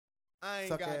I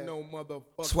ain't got no motherfucker.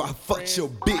 That's why I fucked your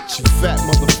bitch, you fat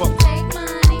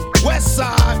motherfucker. West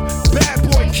side, bad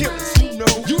boy killers. You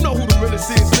know who the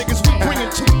realest is, niggas. We bring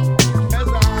it to you.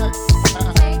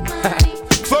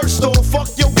 First off, fuck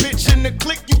your bitch in the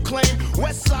click you claim.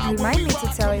 West side. Remind me to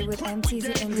tell you with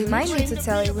Teezy and Remind me to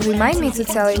tell you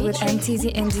with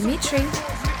Teezy and Dimitri.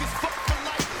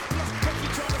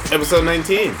 Episode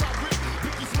 19.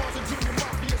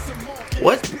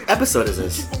 What episode is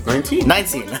this? 19.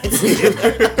 19.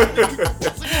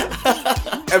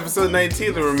 Episode 19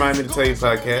 of the Remind Me to Tell You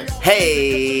podcast.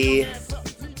 Hey.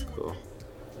 Cool.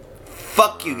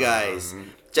 Fuck you guys.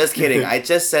 Just kidding. I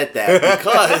just said that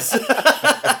because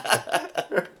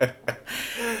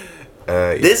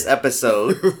this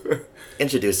episode,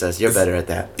 introduce us. You're better at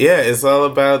that. Yeah, it's all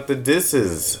about the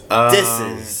disses.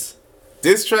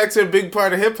 Diss tracks are a big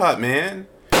part of hip hop, man.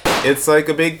 It's like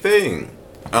a big thing.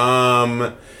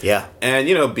 Yeah. And,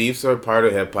 you know, beefs are a part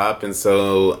of hip hop. And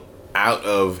so out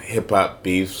of hip hop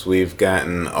beefs, we've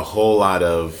gotten a whole lot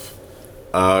of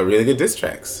really good diss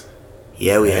tracks.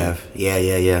 Yeah, we have.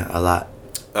 Yeah. A lot.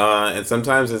 And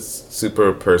sometimes it's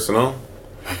super personal.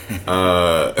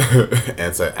 And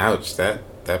it's like, ouch, that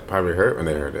probably hurt when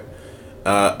they heard it.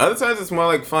 Other times it's more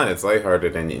like fun. It's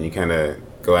lighthearted and you kind of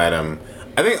go at them.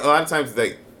 I think a lot of times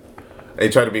they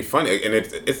try to be funny, and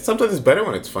it's sometimes it's better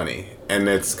when it's funny, and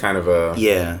it's kind of a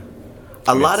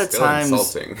A lot of times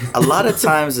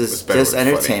it's just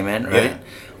entertainment, right? Yeah.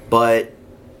 But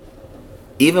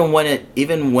even when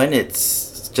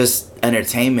it's just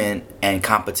entertainment and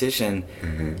competition,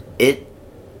 it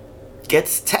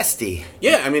gets testy.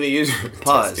 Yeah, I mean, it usually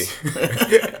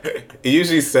it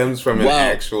usually stems from an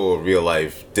actual real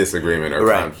life disagreement or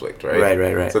conflict, right?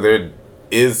 Right. So there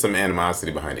is some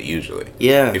animosity behind it usually.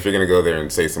 Yeah. If you're gonna go there and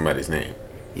say somebody's name.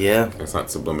 Yeah. It's not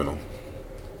subliminal.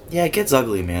 Yeah, it gets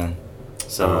ugly, man.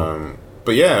 So.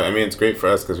 But yeah, I mean, it's great for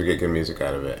us because we get good music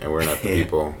out of it, and we're not the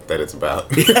people that it's about.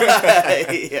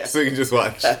 So you can just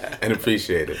watch and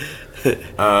appreciate it.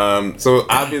 So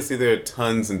obviously there are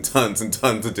tons and tons and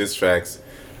tons of diss tracks.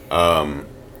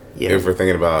 If we're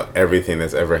thinking about everything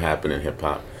that's ever happened in hip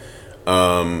hop.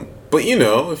 But you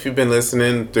know, if you've been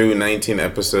listening through 19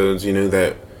 episodes, you know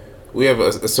that we have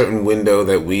a certain window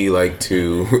that we like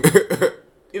to,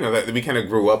 that we kind of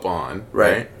grew up on,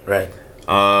 right?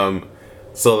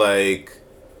 So like,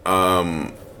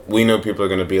 we know people are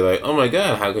gonna be like, oh my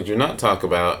god, how could you not talk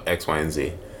about X, Y, and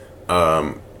Z?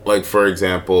 Like for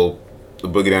example, the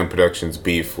Boogie Down Productions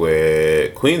beef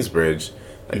with Queensbridge.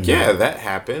 Like, yeah, that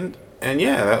happened. And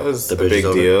yeah, that was a big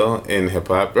deal in hip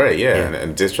hop. Right, yeah.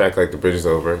 And diss track like The Bridge Is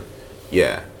Over.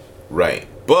 Yeah, right.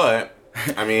 But,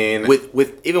 I mean...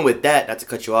 even with that, not to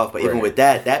cut you off, but even with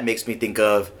that makes me think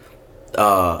of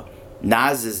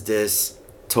Nas's diss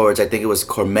towards, I think it was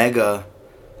Cormega,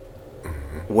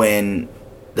 when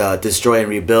the Destroy and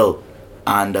Rebuild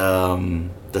on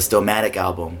the Stillmatic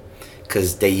album.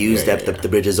 Because they used The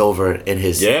Bridge Is Over in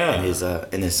his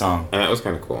song, and that was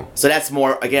kind of cool. So that's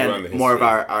more of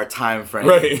our time frame,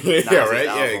 right? Yeah, right.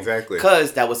 Album. Yeah, exactly.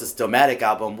 Because that was a Stillmatic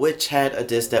album, which had a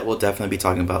diss that we'll definitely be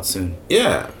talking about soon.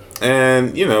 Yeah,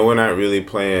 and we're not really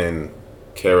playing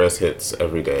KRS hits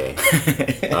every day.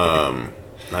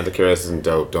 Not the KRS isn't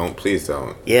dope. Please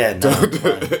don't. Yeah, no.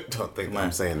 Don't think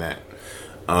I'm saying that.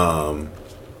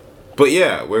 But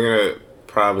yeah, we're gonna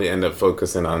probably end up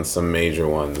focusing on some major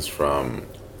ones from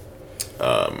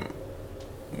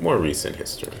more recent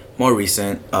history. Where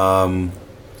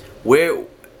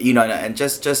and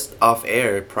just off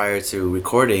air prior to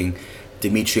recording,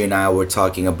 Dimitri and I were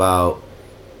talking about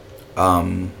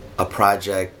a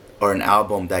project or an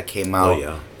album that came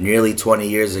out nearly 20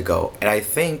 years ago, and I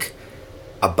think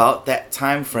about that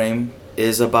time frame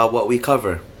is about what we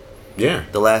cover. Yeah.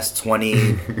 The last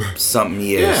 20 something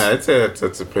years. Yeah,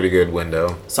 that's a pretty good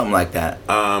window. Something like that.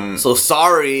 So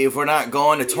sorry if we're not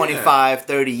going to 25,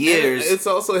 30 years. And it's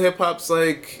also hip hop's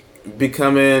like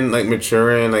becoming like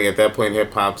maturing. Like at that point,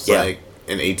 hip hop's like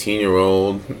an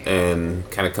 18-year-old and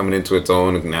kind of coming into its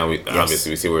own. And now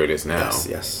obviously we see where it is now.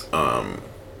 Yes.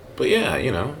 But yeah,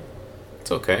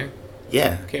 it's okay.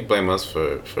 Yeah. Can't blame us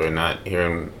for not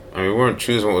hearing. I mean, we weren't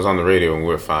choosing what was on the radio when we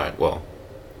were 5. Well,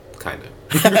 kind of.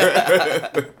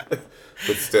 But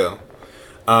still,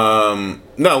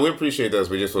 no, we appreciate those.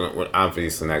 We're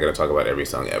obviously not going to talk about every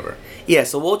song ever. Yeah,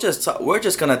 so we're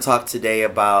just going to talk today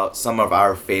about some of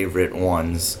our favorite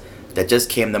ones that just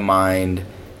came to mind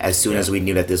as soon as we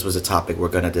knew that this was a topic we're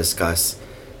going to discuss.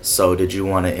 So did you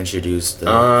want to introduce the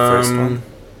first one?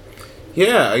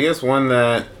 Yeah, I guess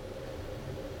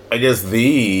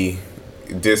the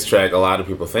diss track a lot of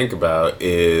people think about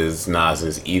is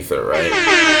Nas's Ether, right?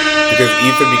 Because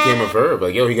ether became a verb.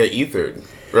 Like, yo, he got ethered.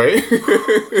 right?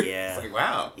 Yeah. It's like,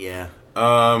 wow. Yeah.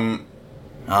 Oh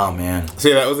man. So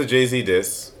yeah, that was a Jay-Z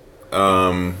diss.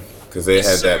 Because they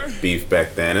had that beef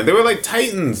back then, and they were like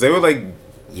titans. They were like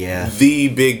the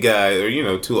big guy,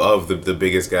 or two of the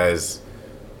biggest guys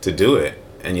to do it.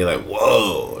 And you're like,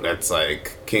 whoa, that's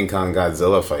like King Kong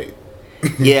Godzilla fight.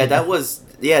 that was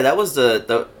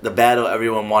the battle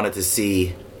everyone wanted to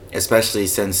see, especially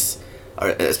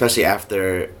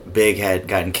after Big had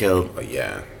gotten killed. Oh,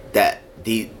 yeah. That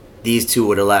these two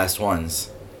were the last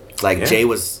ones. Like Jay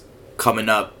was coming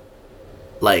up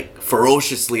like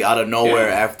ferociously out of nowhere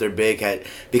after Big had,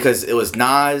 because it was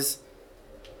Nas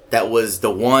that was the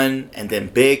one, and then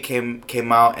Big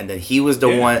came out, and then he was the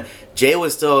one. Jay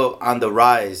was still on the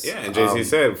rise. Yeah, and Jay-Z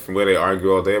said, from where they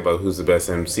argue all day about who's the best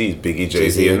MCs, Biggie,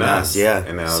 Jay-Z, and Nas. Yeah.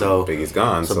 And now Biggie's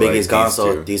gone. So Biggie's gone,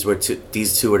 so these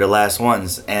two were the last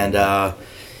ones. And that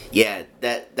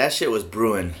shit was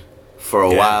brewing for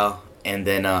a while. And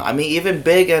then, even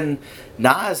Big and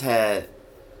Nas had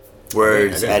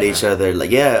words at each other.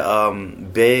 Like,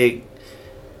 Big,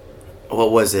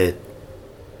 what was it?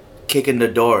 Kicking the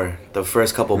door. The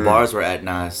first couple bars were at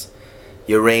Nas.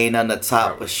 Your reign on the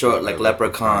top was short like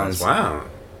leprechauns. Wow.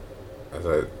 As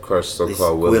I crush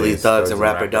so-called Willie thugs and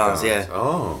rapper dons. Yeah.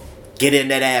 Oh. Get in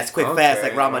that ass quick, fast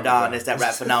like Ramadan. It's that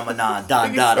rap phenomenon.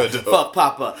 Don Dada. Fuck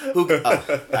Papa.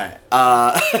 Alright.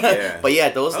 But yeah,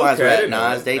 those lines were at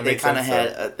Nas. They kind of had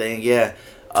a thing. Yeah.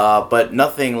 But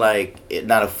nothing like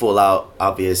not a full out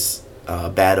obvious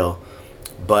battle.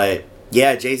 But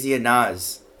yeah, Jay-Z and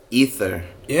Nas. Ether.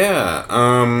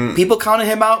 Yeah. People counted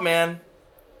him out, man.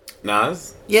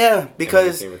 Nas? Yeah,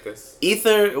 because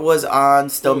Ether was on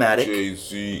Stillmatic.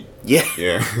 Jay-Z. Yeah.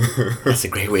 Yeah. That's a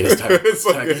great way to start this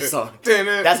song.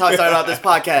 That's how I started out this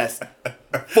podcast.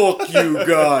 Fuck you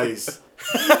guys.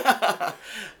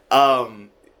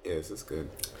 Yes, it's good.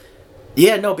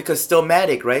 Yeah, no, because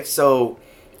Stillmatic, right? So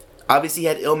obviously he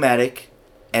had Illmatic,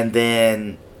 and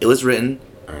then It Was Written.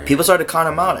 Right. People started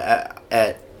calling him out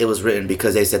at It Was Written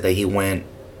because they said that he went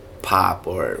pop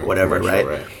or whatever,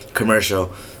 right?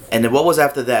 Commercial. And then what was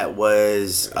after that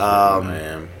was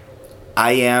I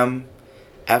Am.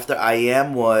 After I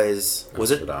Am was it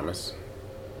Nostradamus?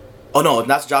 Oh no,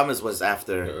 Nostradamus was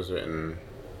after. It was written.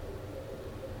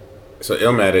 So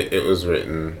Illmatic, It Was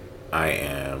Written, I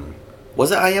Am.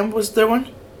 Was it I Am was there one?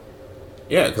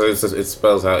 Yeah, because it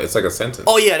spells out. It's like a sentence.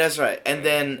 Oh yeah, that's right. And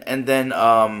then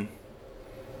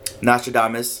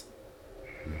Nostradamus.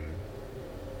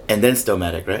 And then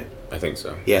Stillmatic, right? I think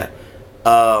so. Yeah.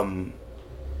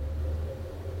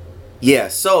 Yeah,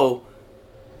 so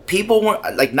people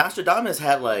weren't like Nostradamus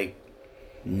had like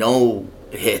no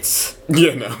hits.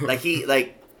 Yeah, no. Like he I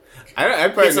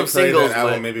probably some played singles, that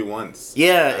album but maybe once.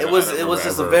 Yeah, it was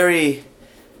just a very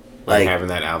like having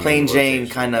that album plain Jane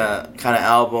kind of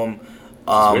album.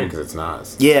 It's weird because it's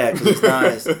Nas. Yeah, because it's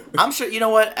Nas. I'm sure you know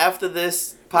what. After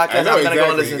this podcast, I'm gonna go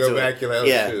and listen to back, it. You're like,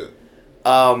 Shoot.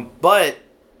 Yeah.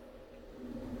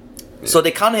 So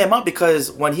they counted him out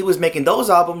because when he was making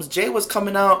those albums, Jay was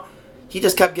coming out. He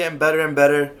just kept getting better and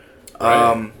better.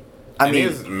 Right.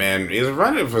 He's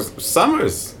running for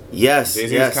summers. Yes,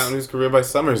 Jay-Z was counting his career by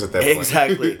summers at that point.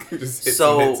 Exactly. Just hits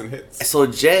and hits. So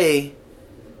Jay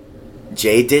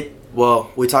did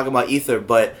well. We talk about Ether,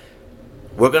 but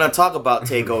we're gonna talk about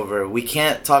Takeover. We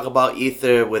can't talk about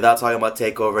Ether without talking about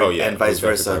Takeover and vice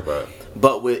versa.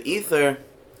 But with Ether,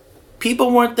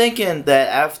 people weren't thinking that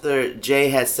after Jay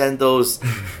had sent those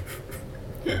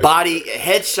body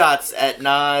headshots at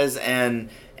Nas and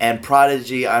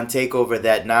Prodigy on Takeover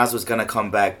that Nas was gonna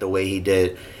come back the way he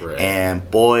did,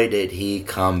 and boy did he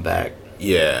come back.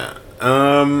 Yeah,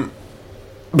 and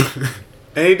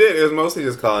he did. It was mostly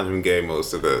just calling him gay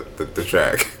most of the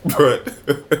track, but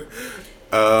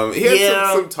he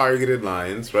had some targeted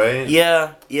lines, right?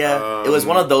 Yeah. It was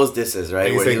one of those disses,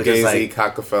 right? Where he was just like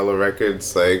Cockefeller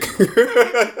Records, like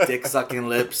dick sucking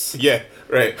lips. Yeah,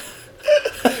 right.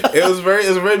 It was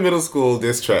a very middle school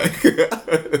diss track.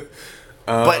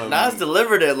 But Nas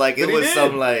delivered it like it was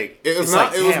some like it was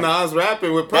Nas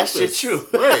rapping with purpose. That shit true,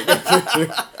 right?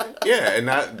 Yeah, and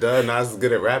Nas is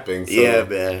good at rapping. So, yeah,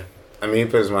 man. I mean, he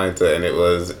put his mind to it, and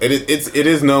it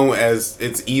is known as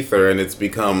it's Ether, and it's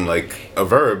become like a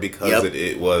verb because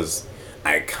it was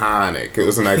iconic. It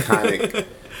was an iconic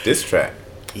diss track,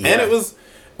 and it was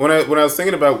when I was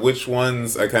thinking about which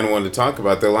ones I kind of wanted to talk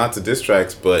about. There are lots of diss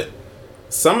tracks, but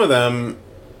some of them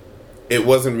it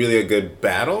wasn't really a good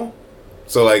battle.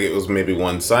 So, like, it was maybe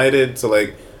one-sided. So,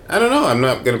 like, I don't know. I'm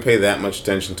not going to pay that much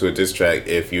attention to a diss track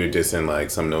if you're dissing, like,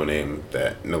 some no-name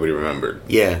that nobody remembered.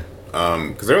 Yeah.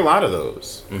 Because there are a lot of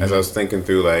those. Mm-hmm. As I was thinking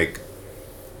through, like,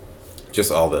 just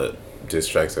all the diss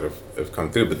tracks that have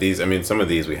come through, but these, I mean, some of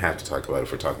these we have to talk about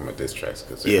if we're talking about diss tracks,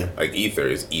 because like Ether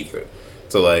is Ether.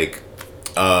 So like,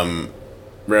 is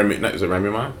it Remy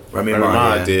Ma? Remy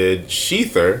Ma did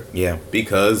Sheether. Yeah.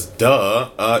 Because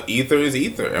Ether is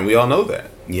Ether, and we all know that.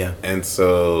 Yeah. And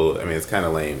so, I mean, it's kind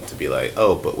of lame to be like,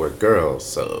 oh, but we're girls,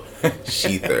 so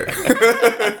Sheether.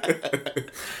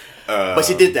 But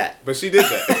she did that.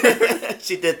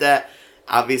 She did that.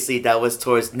 Obviously, that was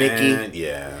towards Nicki. And,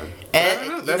 and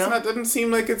I don't know, doesn't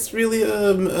seem like it's really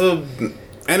a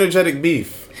energetic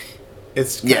beef.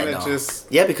 It's kind of just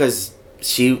because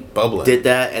she bubbling. Did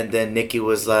that, and then Nicki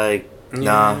was like,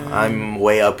 "Nah, I'm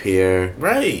way up here."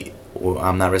 Right. Well,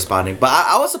 I'm not responding, but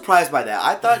I was surprised by that.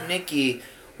 I thought Nicki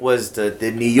was the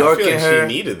New York in her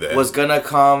she needed that. Was gonna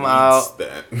come out.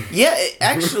 That. Yeah,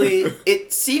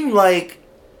 it seemed like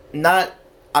not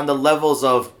on the levels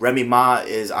of Remy Ma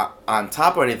is on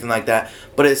top or anything like that,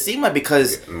 but it seemed like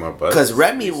because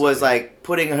Remy was like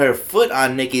putting her foot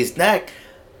on Nicki's neck,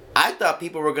 I thought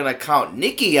people were gonna count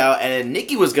Nicki out and then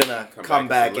Nicki was gonna come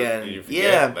back in.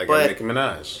 Yeah, like but Nicki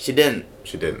Minaj. She didn't.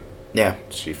 Yeah,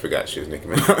 she forgot she was Nicki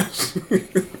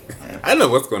Minaj. I don't know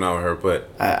what's going on with her, but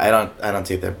I don't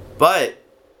either. But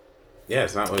yeah,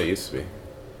 it's not what it used to be.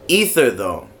 Ether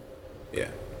though. Yeah.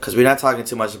 Because we're not talking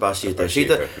too much about Sheether.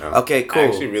 Sheether. No. Okay, cool. I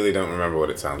actually really don't remember what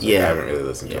it sounds like. I haven't really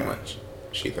listened too much.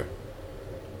 Sheether.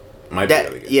 Might be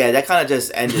really good. Yeah, that kind of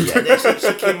just ended. And then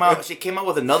she came out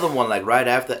with another one like right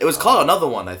after. It was called Another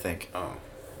One, I think.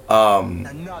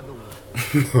 Another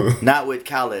one. Not with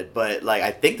Khaled, but like I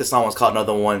think the song was called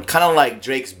Another One. Kind of like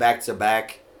Drake's Back to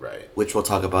Back. Right. Which we'll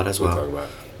talk about as well.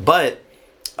 But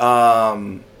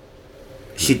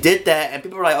she did that, and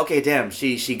people were like, okay, damn,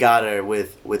 she got her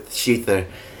with Sheether.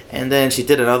 And then she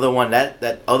did another one.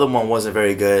 That other one wasn't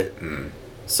very good.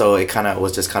 So it kind of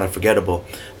was just kind of forgettable.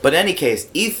 But in any case,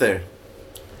 Ether.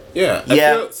 Yeah. I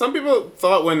feel some people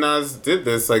thought when Nas did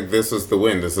this, like, this was the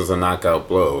win. This is a knockout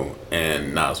blow.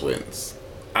 And Nas wins.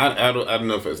 I don't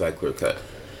know if it's that clear cut.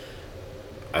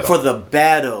 For the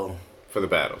battle. For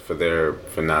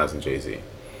Nas and Jay-Z.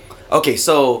 Okay,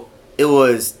 so it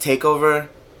was Takeover,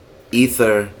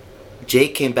 Ether. Jay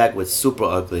came back with Super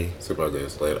Ugly. Super Ugly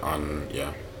is late on,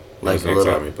 yeah. Like next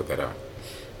time we put that out.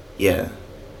 Yeah.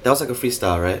 That was like a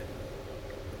freestyle, right?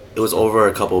 It was over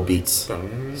a couple beats.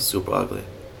 Super Ugly.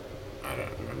 I don't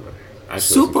remember.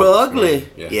 Super Ugly.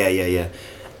 Yeah.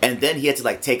 And then he had to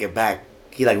like take it back.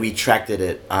 He like retracted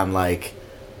it on like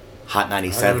Hot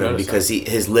 97 because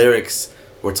his lyrics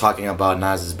were talking about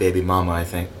Nas's baby mama, I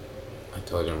think. I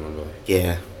totally don't remember that.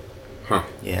 Yeah. Huh.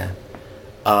 Yeah.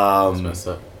 That's messed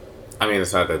up. I mean,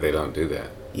 it's not that they don't do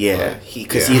that. Yeah,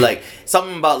 because he like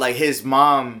something about like his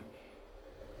mom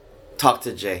talked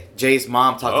to Jay. Jay's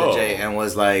mom talked to Jay and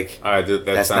was like, "All right,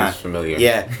 that sounds familiar."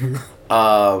 Yeah,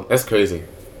 that's crazy.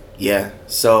 Yeah,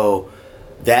 so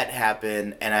that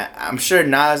happened, and I'm sure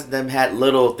Nas them had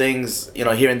little things,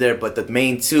 here and there, but the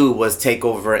main two was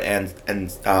Takeover and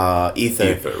Ether.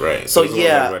 Ether, right? So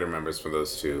yeah, everybody remembers for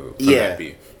those two. That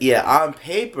beef. Yeah, on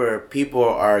paper, people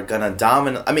are gonna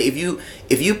dominate. I mean,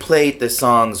 if you played the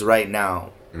songs right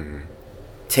now,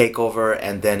 Takeover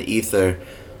and then Ether,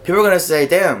 people are gonna say,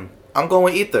 "Damn, I'm going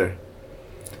with Ether,"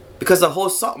 because the whole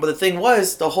song. But the thing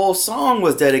was, the whole song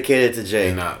was dedicated to Jay,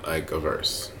 and not like a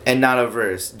verse.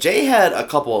 Jay had a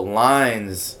couple of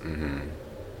lines.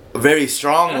 Very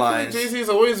strong lines. Jay-Z's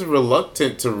always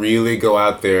reluctant to really go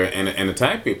out there and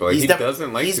attack people. Like, he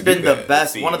doesn't like to do that. He's been the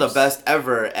best, one of the best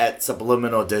ever at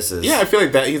subliminal disses. Yeah, I feel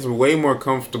like that he's way more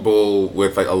comfortable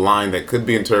with like a line that could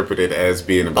be interpreted as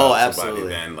being about somebody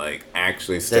than like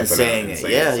actually stepping out and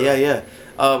saying it.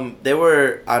 Yeah. They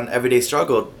were on Everyday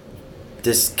Struggle.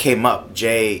 This came up.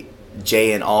 Jay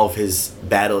and all of his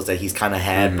battles that he's kind of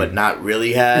had but not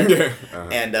really had.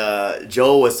 And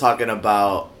Joe was talking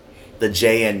about the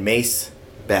Jay and Mace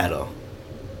battle,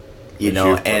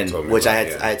 which I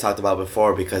had talked about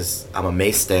before because I'm a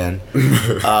Mace stan.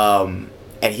 And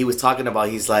he was talking about,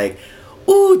 he's like,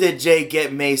 "Ooh, did Jay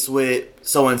get Mace with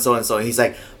so and so and so?" And he's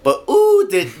like, "But ooh,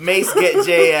 did Mace get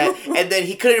Jay at?" And then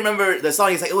he couldn't remember the song.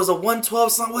 He's like, "It was a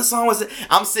 112 song. What song was it?"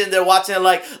 I'm sitting there watching it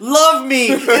like, "Love Me."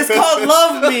 It's called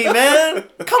 "Love Me," man.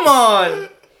 Come on.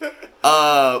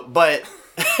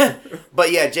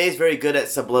 But yeah, Jay's very good at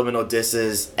subliminal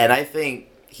disses, and I think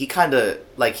he kind of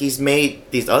like he's made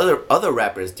these other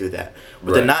rappers do that,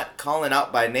 where they're not calling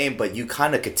out by name, but you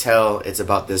kind of could tell it's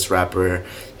about this rapper.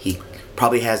 He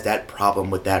probably has that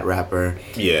problem with that rapper.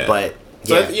 Yeah, but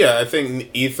I think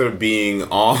Ether being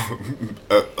all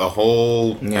a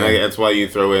whole, and that's why you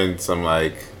throw in some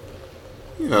like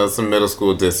some middle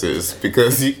school disses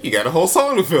because you got a whole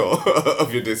song to fill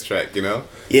of your diss track, Yeah,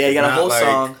 you got a whole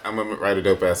song. I'm gonna write a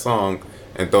dope ass song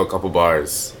and throw a couple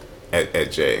bars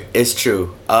at Jay. It's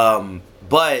true.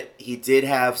 But he did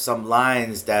have some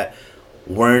lines that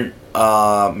weren't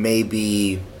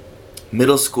maybe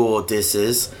middle school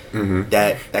disses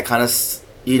that kind of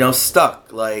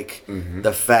stuck, like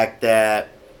the fact that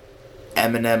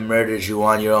Eminem murdered you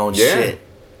on your own shit.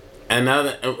 And now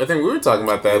that, I think we were talking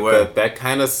about that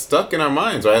kind of stuck in our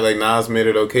minds, right? Like Nas made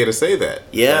it okay to say that.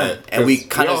 Yeah, and we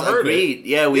kind of agreed.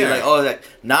 Yeah, we like, like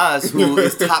Nas, who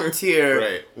is top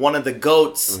tier, one of the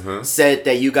GOATs, said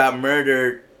that you got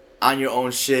murdered on your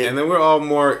own shit. And then we're all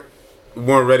more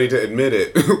ready to admit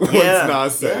it once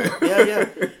Nas said it.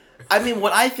 Yeah. I mean,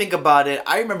 when I think about it,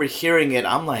 I remember hearing it.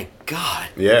 I'm like, God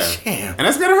damn. And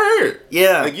that's gonna hurt.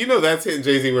 Yeah. Like, that's hitting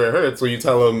Jay-Z where it hurts when you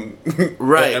tell him that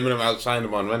Eminem outshined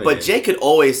him on Renegade. But Jay could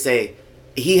always say,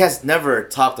 he has never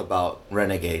talked about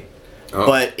Renegade. Oh.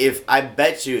 But I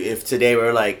bet you if today we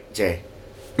were like, Jay,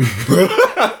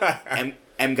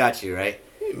 M got you, right?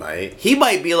 He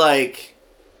might be like,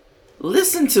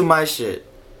 listen to my shit.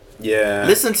 Yeah.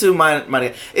 Listen to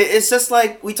my it's just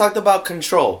like we talked about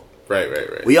Control.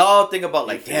 Right. We all think about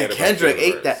like, damn, Kendrick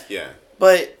ate that. Yeah.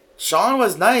 But Sean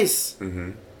was nice.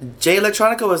 Jay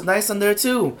Electronica was nice on there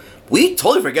too. We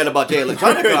totally forget about Jay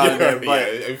Electronica on there. But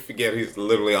I forget he's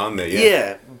literally on there.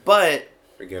 Yeah, but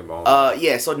forget about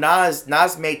so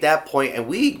Nas made that point, and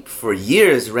we for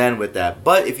years ran with that.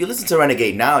 But if you listen to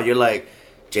Renegade now, you're like,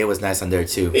 Jay was nice on there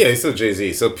too. Yeah, he's still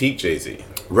Jay-Z, so peak Jay-Z.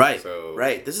 Right.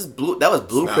 Right. This is that was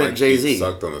blueprint like Jay-Z. He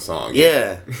sucked on the song.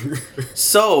 Yeah.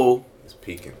 So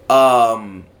peaking.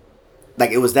 Like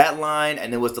it was that line,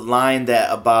 and it was the line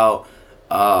that about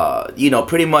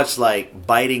pretty much like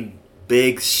biting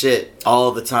big shit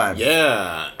all the time.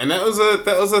 Yeah, and that was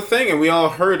a thing, and we all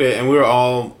heard it, and we were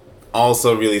all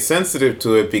also really sensitive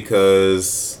to it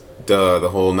because the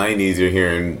whole '90s you're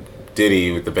hearing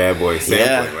Diddy with the Bad Boy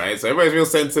sampling, right? So everybody's real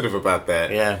sensitive about that.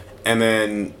 Yeah, and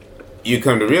then you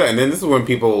come to realize, and then this is when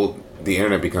the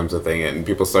internet becomes a thing, and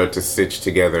people start to stitch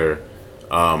together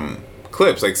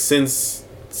clips. Like since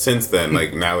then,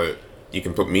 like now that you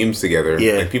can put memes together,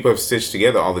 like people have stitched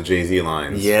together all the Jay-Z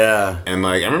lines. Yeah. And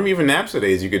like I remember even Napster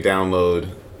days, you could download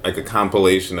like a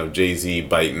compilation of Jay-Z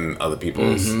biting other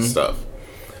people's stuff.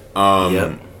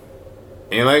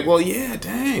 And you're like, well, yeah,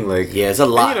 dang, like it's a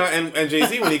lot. And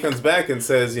Jay-Z when he comes back and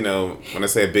says, when I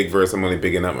say a big verse, I'm only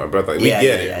bigging up my brother. Like, we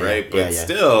get it, right? But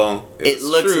still, it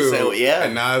looks true. The same.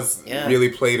 And Nas really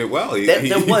played it well.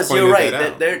 You're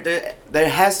right. There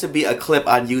has to be a clip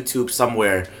on YouTube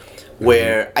somewhere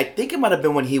where I think it might have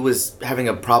been when he was having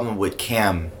a problem with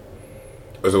Cam.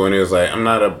 Was it when he was like, I'm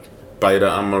not a biter,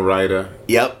 I'm a writer?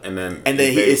 Yep. And then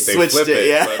he switched it.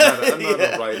 Yeah. Like, I'm not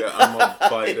a writer, I'm a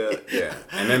biter. Yeah.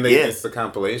 And then it's the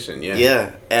compilation. Yeah.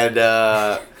 Yeah. And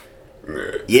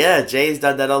Jay's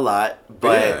done that a lot.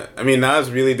 But I mean, Nas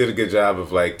really did a good job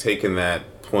of like taking that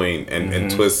point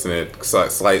and twisting it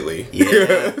slightly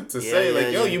to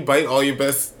say yo, you bite all your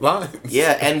best lines.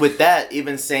 Yeah, and with that,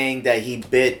 even saying that he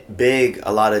bit big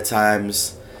a lot of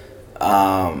times,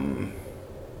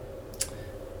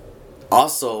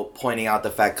 also pointing out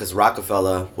the fact, because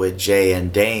Rockefeller with Jay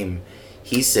and Dame,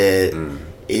 he said,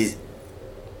 is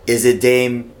it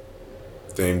Dame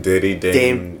Diddy,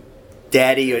 Dame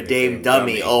Daddy, or Dame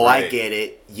Dummy? Oh, right. I get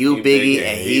it. You Biggie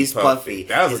and he's Puffy.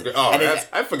 That was good. Oh,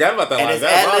 I forgot about that line.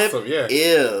 That was awesome. Yeah.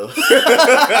 Ew.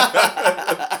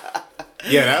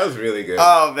 Yeah, that was really good.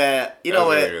 Oh man, you know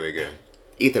what? Really, really good.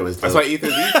 Ether was dope. That's why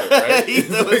Ether's Ether, right?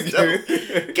 Ether was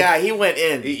dope. God, he went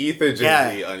in. Ether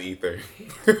Jay-Z on Ether.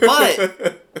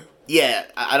 But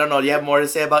I don't know. Do you have more to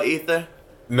say about Ether?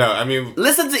 No, I mean,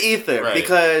 listen to Ether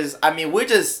because we're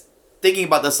just thinking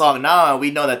about the song now, and we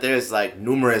know that there's like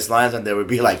numerous lines on there. We'd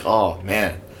be like, oh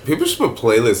man. People should put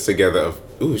playlists together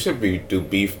we should do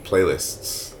beef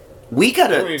playlists. We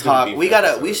gotta talk.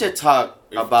 We should talk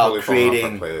about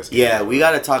creating. We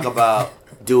gotta talk about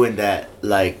doing that.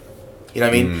 Like, you know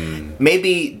what I mean?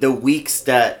 Maybe the weeks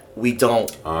that we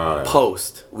don't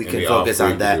post, we can focus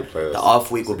on that. The off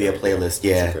week will be a playlist.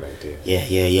 Yeah. That's a good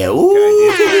idea. Yeah. Ooh.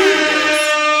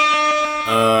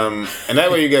 And that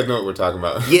way you guys know what we're talking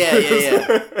about.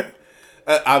 Yeah.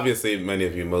 Obviously,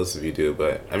 most of you do,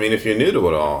 but I mean, if you're new to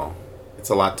it all, it's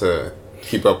a lot to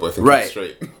keep up with and keep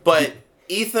straight. But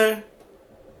Ether,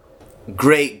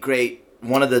 great,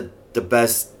 one of the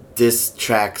best diss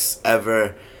tracks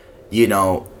ever.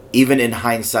 Even in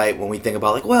hindsight, when we think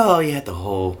about like, well, you had the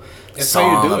whole song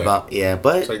how you do about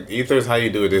but it's like Ether's how you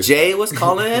do it. Jay was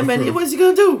calling him, and what's he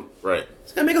gonna do? Right.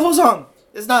 He's gonna make a whole song.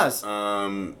 It's Nas.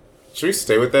 Should we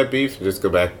stay with that beef and just go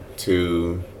back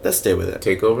to let's stay with it.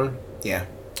 Takeover? Yeah.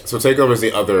 So Takeover is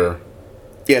the other...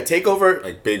 Yeah, Takeover...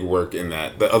 Like, big work in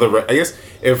that. The other... I guess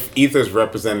if Ether's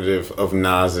representative of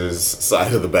Nas's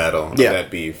side of the battle, of that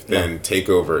beef, then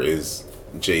Takeover is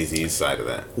Jay-Z's side of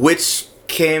that. Which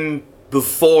came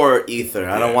before Ether.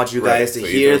 I don't want you guys to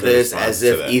hear this as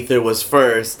if Ether was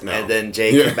first, and then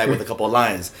Jay came back with a couple of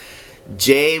lines.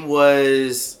 Jay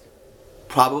was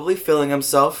probably feeling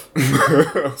himself,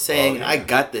 saying, "I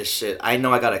got this shit. I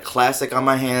know I got a classic on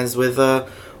my hands with the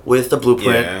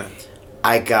Blueprint. Yeah.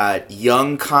 I got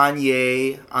young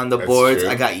Kanye on the boards.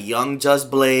 True. I got young Just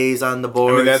Blaze on the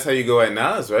boards. I mean, that's how you go at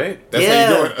Nas, right? That's how you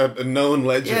go at a known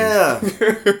legend. Yeah.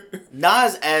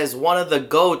 Nas, as one of the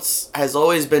GOATs, has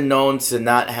always been known to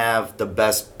not have the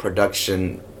best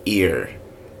production ear,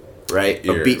 right?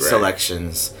 Or beat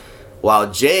selections.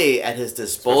 While Jay, at his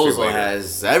disposal,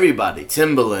 has everybody.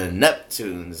 Timbaland,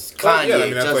 Neptunes, Kanye, yeah, I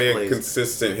mean, that's Just why he had Blaze.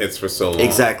 consistent hits for so long.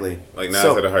 Exactly. Like, Nas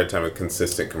had a hard time with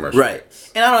consistent commercial Right.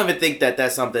 hits. And I don't even think that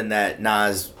that's something that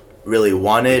Nas really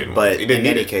wanted, but in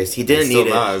any case, he didn't need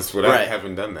it. Nas without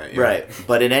having done that. Right.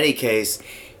 But in any case,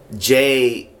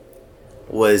 Jay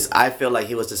was, I feel like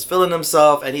he was just feeling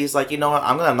himself, and he's like, you know what,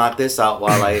 I'm gonna knock this out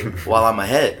while I'm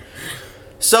ahead.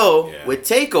 So with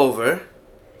Takeover,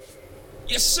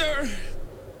 yes sir,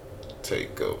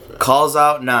 Takeover calls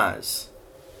out Nas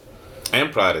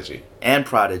and Prodigy.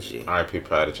 R.I.P.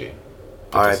 Prodigy.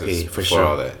 R.I.P. for sure.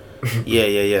 All that.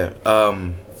 Yeah,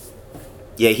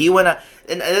 he went out,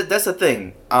 and that's the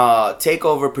thing.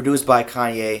 Takeover, produced by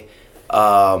Kanye.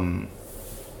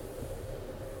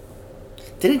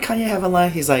 Didn't Kanye have a line?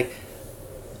 He's like,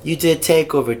 "You did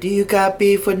Takeover. Do you got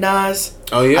beef with Nas?"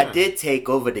 Oh yeah, I did take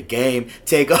over the game.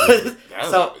 Take over.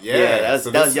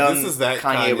 That was young. This is that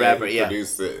Kanye rapper. Who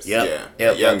produced this.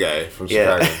 Yep. Young guy from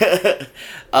Chicago.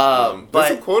 But there's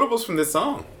some quotables from this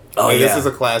song. Oh like, this is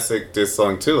a classic diss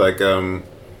song too. Like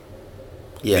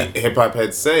hip hop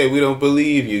heads say, "We don't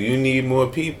believe you. You need more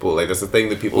people." Like that's the thing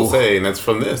that people say, and that's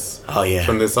from this. Oh yeah,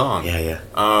 from this song. Yeah.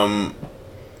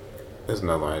 There's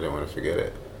another one I don't want to forget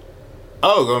it.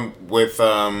 Oh, with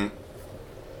the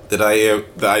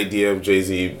idea of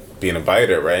Jay-Z being a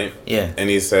biter, right? Yeah. And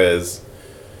he says,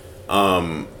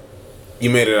 "You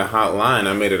made it a hot line.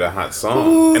 I made it a hot song."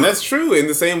 Ooh. And that's true in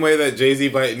the same way that Jay-Z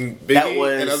biting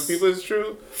Biggie and other people is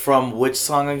true. From which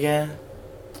song again?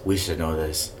 We should know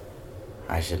this.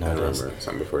 I should know this. Remember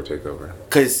something before Takeover.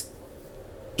 Because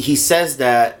he says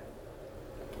that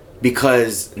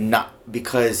because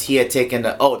he had taken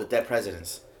the Dead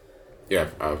Presidents. Yeah,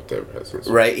 Dead Presidents.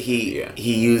 Right. He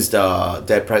used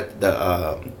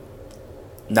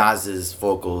Nas's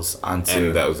vocals onto,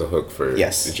 and that was a hook for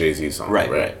the Jay-Z song.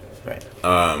 Right.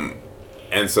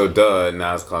 And so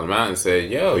Nas called him out and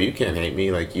said, "Yo, you can't hate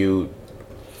me. Like you,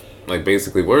 like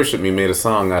basically worship me. Made a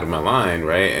song out of my line,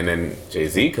 right?" And then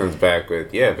Jay-Z comes back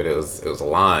with, "Yeah, but it was a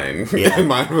line. Yeah,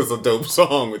 mine was a dope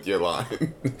song with your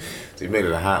line. So you made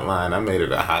it a hot line. I made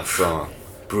it a hot song.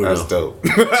 Brutal. That's dope."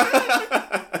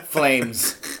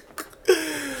 Flames.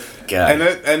 God.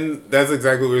 And that's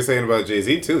exactly what we were saying about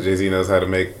Jay-Z too. Jay-Z knows how to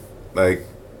make like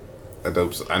a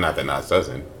dope. Not that Nas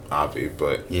doesn't, obviously,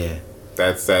 but yeah,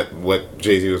 that's what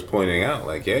Jay-Z was pointing out.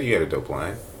 Like, yeah, you had a dope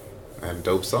line. I had a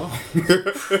dope song.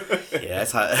 Yeah,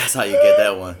 that's how you get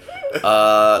that one.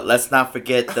 Let's not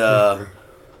forget the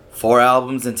 4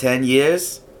 albums in 10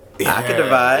 years. Yeah, I can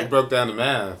divide. He broke down the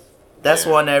math. That's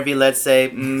one every, let's say,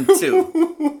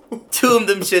 2. 2 of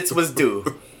them shits was due.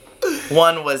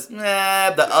 One was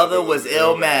the other was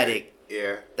Illmatic.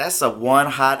 Yeah. That's a one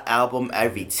hot album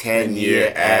every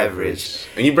 10-year average.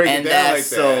 And you break it down like that.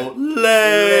 So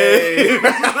lame.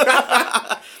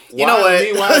 You know what?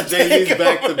 Meanwhile, Jay-Z's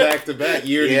back to back,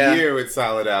 year to year with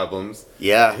solid albums.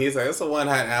 Yeah. He's like, that's a one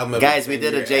hot album. Guys, we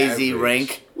did a Jay-Z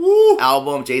rank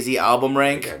album, Jay-Z album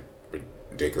rank.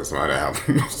 Ridiculous amount of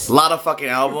albums. A lot of fucking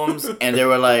albums, and there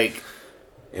were like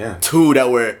 2 that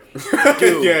were right.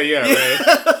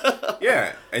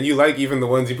 Yeah, and you like even the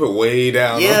ones you put way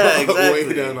down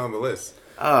way down on the list.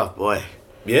 Oh boy.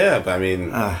 Yeah, but I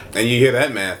mean, and you hear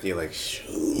that math, you're like,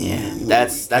 shoot. Yeah,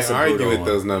 that's a brutal argue with one.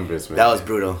 those numbers, man. That was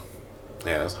brutal.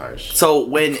 Yeah, that was harsh. So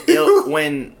when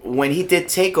he did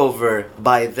Takeover,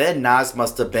 by then Nas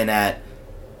must have been at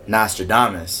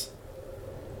Nostradamus,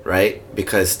 right?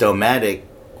 Because Stillmatic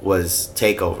was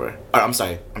Takeover. Or I'm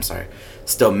sorry.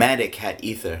 Stillmatic had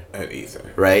Ether.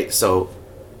 Right? So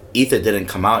Ether didn't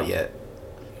come out yet.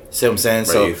 See what I'm saying?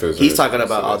 Right, so he's talking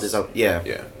about all this.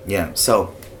 Yeah.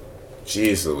 So.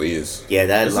 Jeez Louise. Yeah,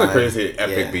 this is a crazy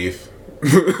epic beef.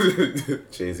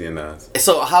 Jay-Z and Nas.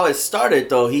 So how it started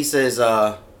though, he says,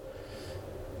 what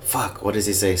does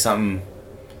he say? Something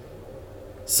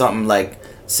like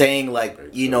saying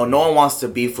like, no one wants to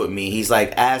beef with me. He's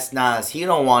like, ask Nas, he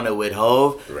don't want it with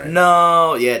Hove. Right.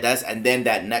 No, yeah, and then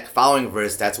that next following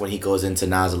verse, that's when he goes into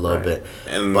Nas a little bit.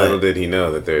 And little did he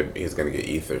know that he's gonna get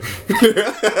ether.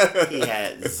 He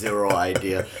had zero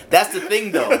idea. That's the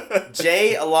thing though.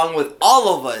 Jay, along with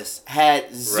all of us,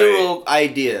 had zero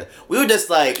idea. We were just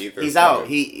like, he's out.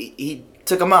 He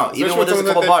took him out, especially even with just a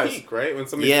couple bars. Peak, right? When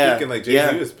somebody's peaking, like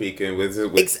Jay-Z was peaking with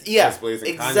Blazing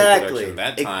Kanye production,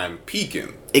 that time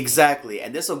peaking. Exactly,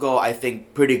 and this will go, I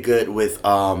think, pretty good with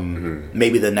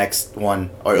maybe the next one,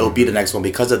 or it'll be the next one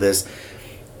because of this.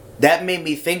 That made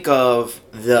me think of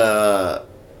the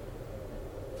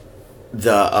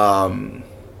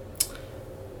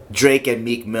Drake and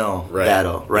Meek Mill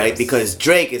battle, right? Yes. Because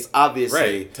Drake is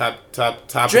obviously top Drake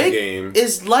of the game.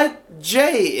 Is like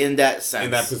Jay in that sense,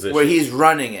 in that position where he's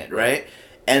running it, right?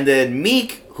 And then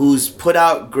Meek, who's put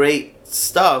out great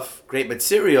stuff, great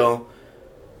material,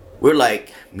 we're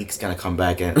like, Meek's gonna come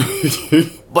back in,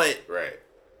 but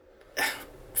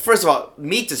first of all,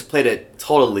 Meek just played it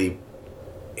totally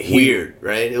weird,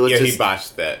 right? It was he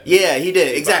botched that. Yeah, he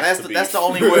did. Exactly. That's the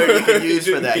only word you can use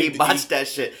for that. He botched that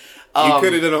shit. You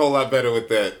could have done a whole lot better with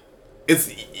that.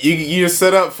 It's you're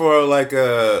set up for like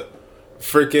a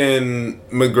freaking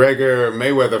McGregor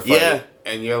Mayweather fight,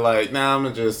 and you're like, nah, I'm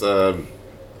gonna just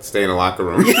stay in the locker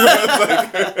room. It's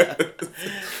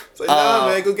like, nah,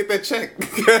 man, go get that check.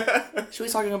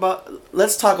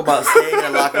 Let's talk about staying in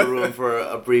the locker room for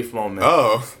a brief moment.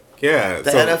 Oh, yeah.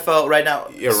 The NFL right now.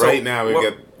 Yeah, right now we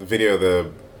got the video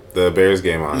of the Bears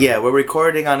game on. Yeah, we're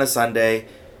recording on a Sunday.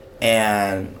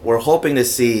 And we're hoping to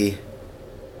see.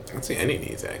 I don't see any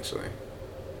needs actually.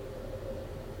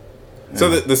 So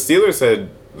the Steelers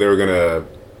said they were gonna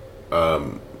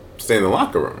stay in the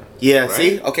locker room. Yeah. Right?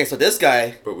 See. Okay. So this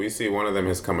guy. But we see one of them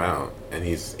has come out and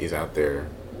he's out there.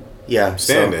 Yeah.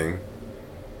 Standing.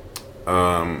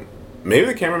 So. Maybe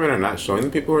the cameramen are not showing the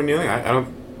people who are kneeling. I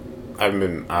haven't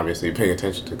been obviously paying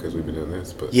attention to because we've been doing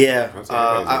this. But yeah.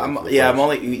 I'm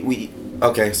only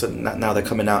okay. So now they're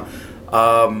coming out.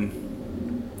 But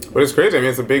it's crazy. I mean,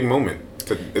 it's a big moment.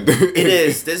 It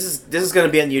is. This is gonna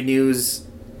be in your news.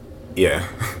 Yeah.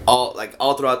 All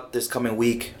throughout this coming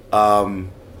week, and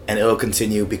it'll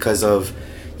continue because of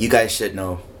you guys should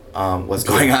know what's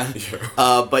going on.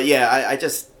 Yeah. But yeah, I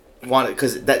just wanted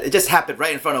because it just happened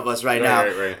right in front of us right now.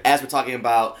 Right. As we're talking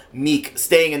about Meek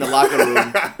staying in the locker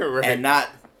room and not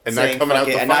coming out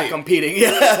and not competing.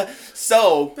 Yeah.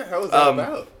 So what the hell is that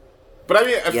about? But I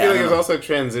mean, I feel like there's also a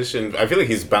transition. I feel like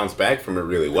he's bounced back from it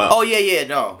really well. Oh, yeah,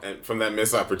 no. And from that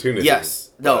missed opportunity.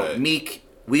 Yes. No, Meek,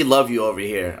 we love you over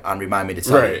here on Remind Me to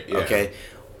Tell You. Yeah. Okay?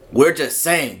 We're just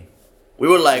saying. We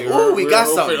were like, oh, we got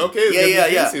something. Okay,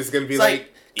 it's going to be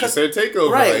like Easter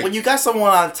takeover. Right. Like, when you got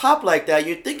someone on top like that,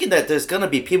 you're thinking that there's going to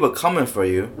be people coming for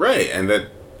you. Right. And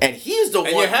he's the one.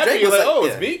 And you're happy. You're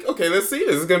like, it's Meek? Okay, let's see.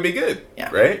 This is going to be good.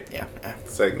 Yeah. Right? Yeah.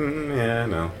 It's like,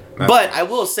 no. But I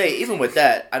will say, even with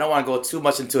that, I don't want to go too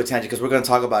much into a tangent because we're going to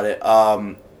talk about it,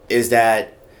 is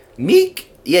that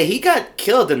Meek, he got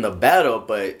killed in the battle,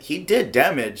 but he did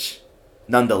damage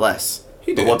nonetheless.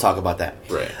 He did. But we'll talk about that.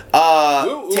 Right.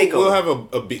 We'll have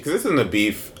a beef, because this isn't a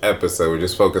beef episode. We're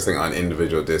just focusing on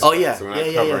individual discs. Oh, yeah. So we're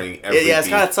not covering every it's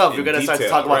kind of tough. We're going to start to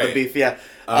talk about the beef, but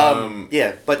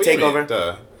Takeover.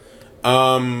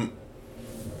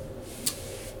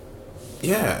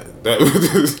 Yeah.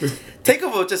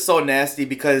 Takeover was just so nasty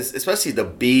because, especially the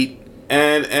beat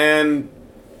and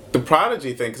the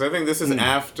Prodigy thing. Because I think this is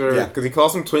after, because he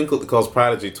calls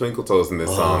Prodigy Twinkle Toes in this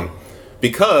song.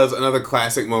 Because another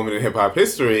classic moment in hip hop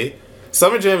history,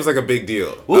 Summer Jam is like a big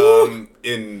deal.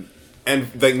 In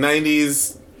like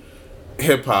 90s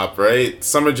hip hop, right?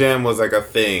 Summer Jam was like a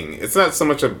thing. It's not so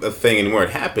much a thing anymore.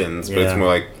 It happens, but it's more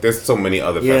like there's so many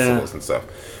other festivals and stuff.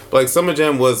 But like Summer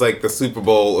Jam was like the Super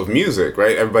Bowl of music,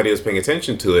 right? Everybody was paying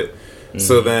attention to it.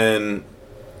 So then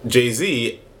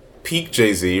Jay-Z, peak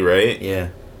Jay-Z, right?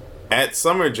 Yeah. At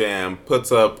Summer Jam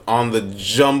puts up on the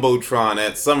Jumbotron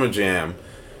at Summer Jam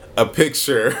a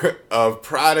picture of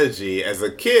Prodigy as a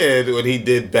kid when he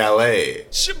did ballet.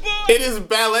 In his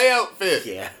ballet outfit.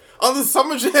 Yeah. On the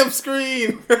Summer Jam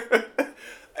screen.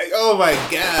 Like, oh my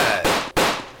God.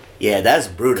 Yeah, that's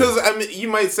brutal. Because I mean, you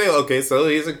might say, okay, so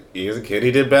he's a kid.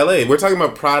 He did ballet. We're talking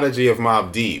about Prodigy of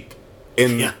Mobb Deep,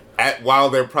 while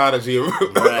they're Prodigy,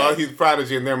 while he's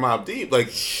Prodigy and they're Mobb Deep.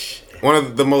 Like one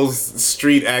of the most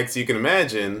street acts you can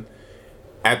imagine.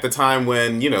 At the time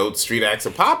when street acts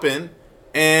are popping,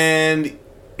 and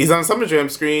he's on Summer Jam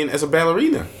screen as a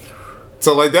ballerina.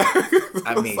 So like that.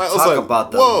 I mean, talk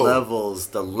about the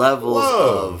levels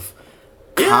of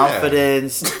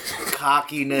confidence,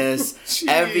 cockiness,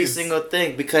 every single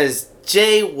thing, because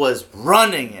Jay was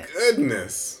running it.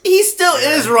 Goodness. He still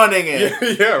is running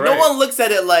it. Yeah, right. No one looks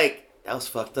at it like, that was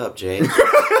fucked up, Jay.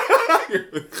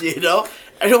 You know?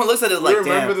 Everyone looks at it like,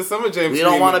 remember damn, the Summer Jam we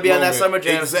screen don't want to be on that moment.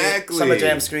 Summer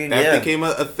Jam screen. That became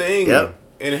a thing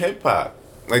in hip hop.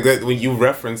 Like that when you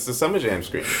reference the Summer Jam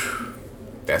screen.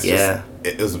 That's just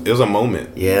it was a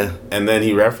moment. Yeah. And then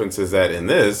he references that in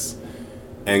this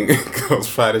and goes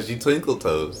Prodigy Twinkle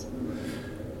Toes.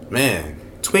 Man.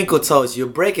 Twinkle Toes, you're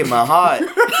breaking my heart.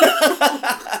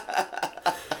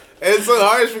 And it's so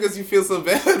harsh because you feel so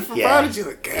bad for Prodigy.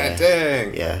 Like, God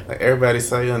dang. Yeah. Like everybody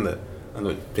saw you on the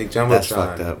big jumbotron. That's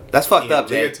fucked up. That's fucked up,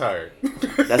 Jay. Leotard.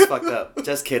 That's fucked up.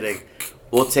 Just kidding.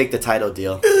 We'll take the title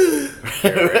deal.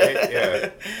 Right?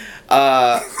 Yeah.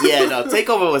 No,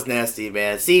 Takeover was nasty,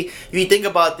 man. See, if you think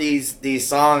about these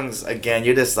songs again,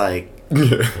 you're just like,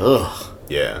 ugh.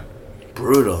 Yeah.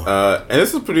 Brutal. And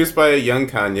this was produced by a young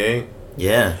Kanye.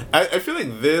 Yeah. I feel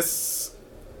like this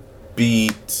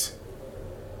beat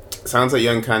sounds like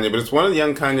young Kanye, but it's one of the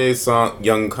young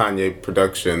Kanye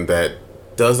production that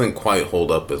doesn't quite hold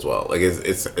up as well. Like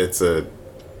it's a,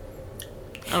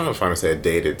 I don't know if I want to say a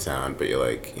dated sound, but you're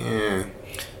like, yeah.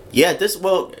 Yeah, it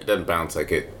doesn't bounce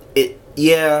like it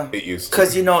used to.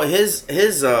 Because,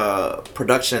 his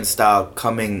production style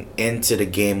coming into the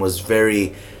game was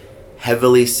very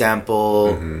heavily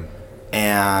sampled,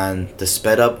 and the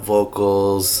sped up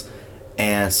vocals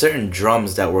and certain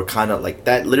drums that were kind of like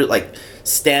that, literally like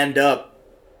Stand Up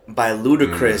by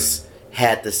Ludacris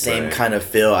had the same kind of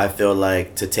feel, I feel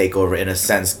like, to Takeover in a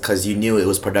sense, because you knew it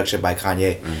was production by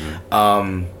Kanye.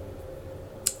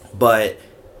 But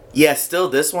yeah, still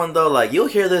this one though, like you'll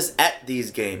hear this at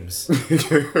these games.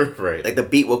 Right. Like the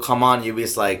beat will come on, you'll be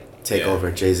just like,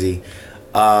 Takeover, Jay-Z.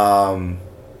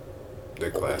 The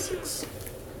classics.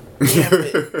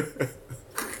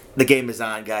 The game is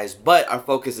on, guys, but our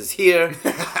focus is here.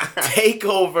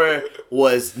 Takeover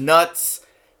was nuts.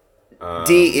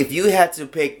 D, if you had to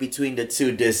pick between the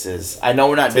two disses, I know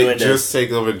we're not doing this. Just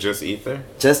Takeover, just Ether?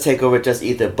 Just Takeover, just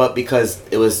Ether, but because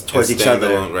it was towards each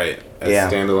other. Right.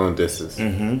 As standalone disses.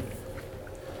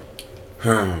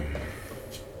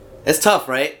 It's tough,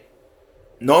 right?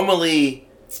 Normally,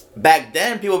 back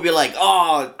then, people would be like,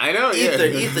 oh, I know,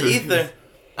 Ether.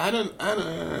 I don't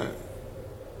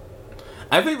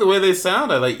I think the way they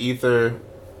sound, I like Ether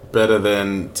better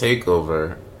than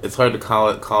Takeover. It's hard to call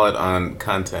it on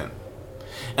content.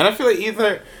 And I feel like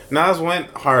Ether, Nas went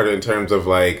hard in terms of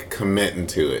like committing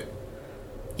to it.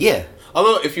 Yeah.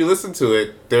 Although if you listen to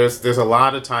it, there's a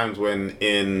lot of times when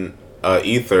in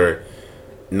Ether,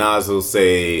 Nas will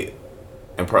say,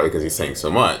 and probably because he's saying so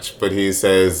much, but he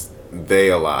says they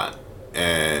a lot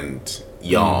and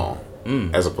y'all,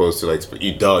 as opposed to like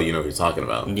you know who he's talking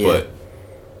about. Yeah. But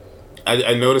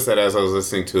I noticed that as I was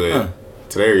listening to it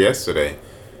today or yesterday,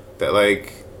 that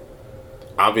like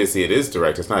obviously it is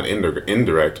direct. It's not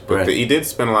indirect, but he did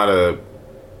spend on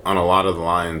a lot of the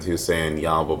lines. He was saying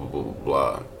y'all blah blah blah blah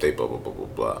blah, they blah blah blah blah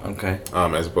blah. Okay.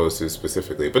 As opposed to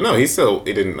specifically, but no, he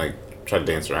didn't like try to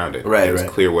dance around it. Right. It was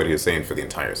clear what he was saying for the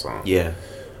entire song. Yeah.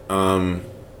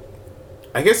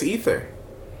 I guess Ether.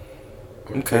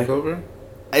 Okay. Takeover.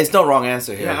 It's no wrong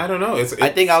answer here. Yeah, I don't know. I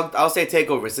think I'll say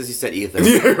Takeover since you said Ether.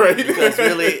 Yeah, right. Because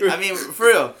really, I mean, for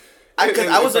real,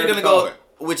 I was gonna go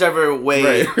whichever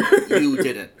way you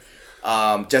didn't.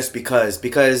 Just because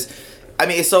I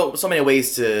mean, it's so many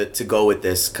ways to go with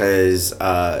this. Because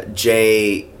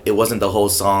Jay, it wasn't the whole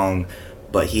song,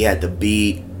 but he had the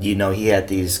beat. He had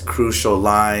these crucial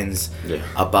lines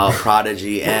about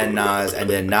Prodigy and Nas, and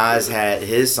then Nas had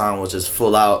his song, which is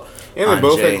full out. And they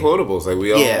both had quotables, like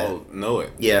we all know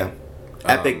it. Yeah,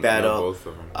 epic battle. Both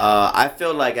of them. I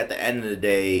feel like at the end of the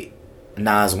day,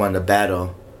 Nas won the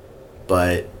battle,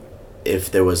 but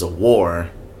if there was a war,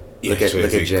 look at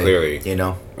Jay. Clearly,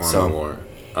 won the war.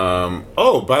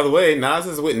 By the way, Nas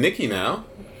is with Nicki now,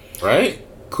 right?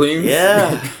 Queens.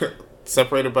 Yeah.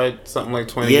 Separated by something like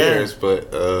 20 years,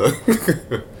 but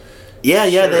yeah,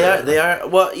 sure. They are.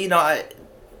 Well,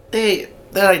 they've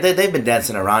been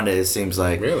dancing around it. It seems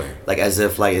like really, like as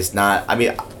if like it's not. I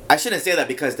mean, I shouldn't say that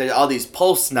because there's all these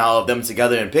posts now of them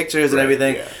together in pictures and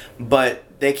everything, but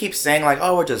they keep saying like,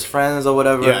 "Oh, we're just friends" or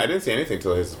whatever. Yeah, I didn't see anything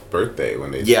till his birthday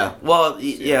when they. Yeah, well,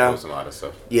 posting a lot of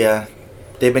stuff. Yeah,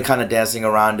 they've been kind of dancing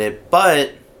around it,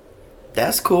 but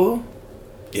that's cool.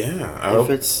 Yeah, I hope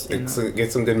it's get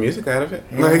some good music out of it.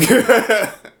 Yeah. Like,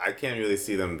 I can't really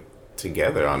see them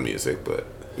together on music, but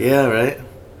yeah, right.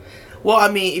 Well, I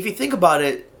mean, if you think about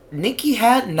it, Nicki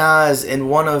had Nas in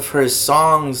one of her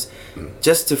songs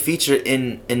just to feature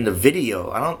in the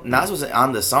video. Nas wasn't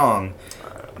on the song.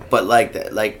 but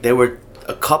like there were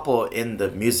a couple in the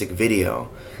music video.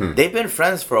 They've been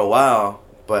friends for a while,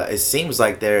 but it seems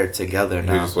like they're together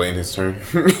now. He's just waiting his turn.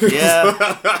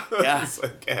 Yeah. Yeah. It's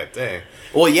like, God dang.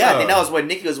 Well, yeah, I think that was when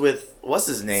Nicki was with, what's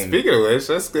his name? Speaking of which,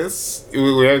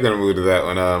 we are gonna move to that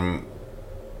one.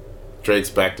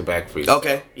 Drake's back-to-back freestyle.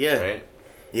 Okay, yeah. Right?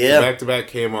 Yeah. So back-to-back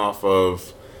came off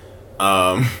of,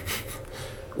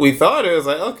 we thought it was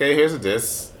like, okay, here's a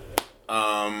diss.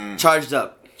 Charged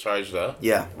Up. Charged Up.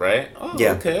 Yeah. Right? Oh,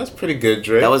 yeah. Okay, that's pretty good,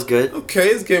 Drake. That was good. Okay,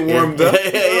 it's getting warmed up.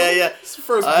 Yeah. It's the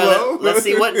first blow. Let's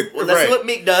see what Right. see what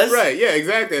Meek does. Right, yeah,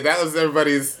 exactly. That was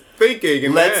everybody's thinking.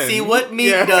 And Let's then, see what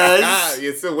Meek does.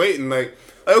 You're still waiting, like,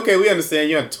 okay, we understand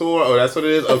you're on tour. Oh, that's what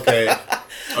it is? Okay.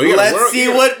 Oh, you got Let's see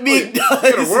what Meek does.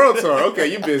 You got a world tour. Okay,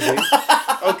 you busy.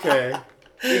 Okay.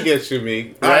 We get you,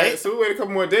 Meek. All right, so we wait a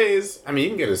couple more days. I mean, you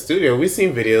can get a studio. We've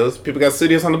seen videos. People got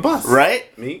studios on the bus.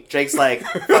 Right? Meek. Drake's like,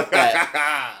 fuck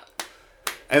that.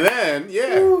 And then,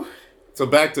 yeah. So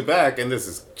back to back, and this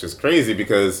is just crazy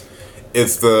because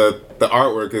it's the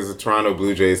artwork is the Toronto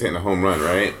Blue Jays hitting a home run,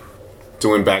 right?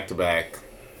 Doing back to back.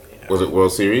 Was it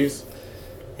World Series?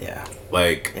 Yeah.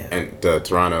 Like, and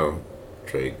Toronto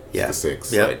Drake, the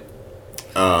six. Yeah.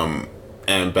 Like,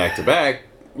 and back to back,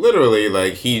 literally,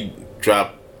 like, he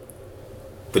dropped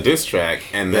the diss track,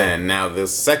 and then now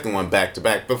this second one back to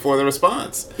back before the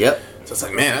response. Yep. So it's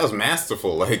like, man, that was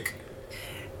masterful. Like,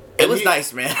 it was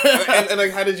nice, man. and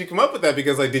like, how did you come up with that?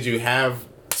 Because like, did you have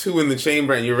two in the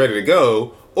chamber and you're ready to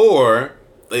go, or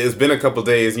it's been a couple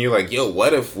days and you're like, yo,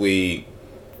 what if we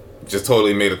just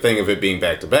totally made a thing of it being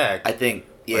back to back? I think,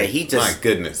 like, he just, my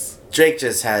goodness, Drake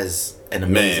just has an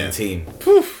amazing team.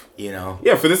 Poof. You know?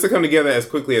 Yeah, for this to come together as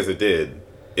quickly as it did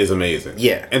is amazing.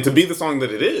 Yeah. And to be the song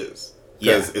that it is,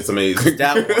 because it's amazing.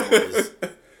 That one was...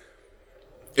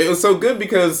 It was so good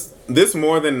because this,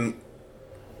 more than,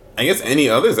 I guess, any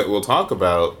others that we'll talk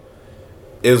about,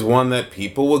 is one that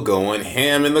people were going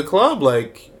ham in the club.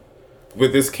 Like,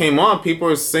 when this came on, people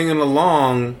were singing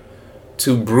along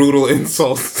to brutal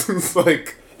insults. It's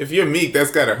like, if you're Meek,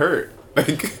 that's gotta hurt.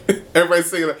 Like, everybody's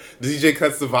singing, the DJ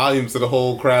cuts the volume so the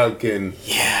whole crowd can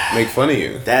make fun of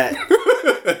you. That...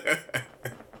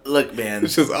 Look, man.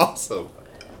 Which is awesome.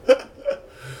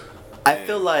 I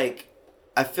feel like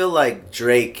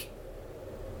Drake...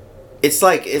 It's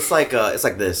like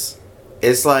this.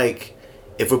 It's like,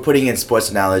 if we're putting in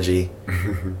sports analogy,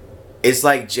 it's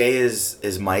like Jay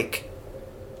is Mike,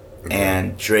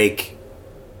 and Drake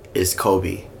is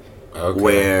Kobe. Okay.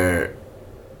 Where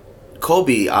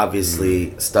Kobe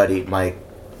obviously studied Mike,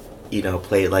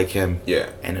 played like him,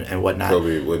 and whatnot.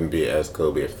 Kobe wouldn't be as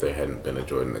Kobe if there hadn't been a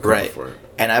Jordan to come for him.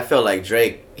 And I feel like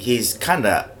Drake, he's kind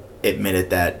of admitted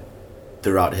that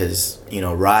throughout his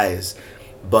rise,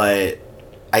 but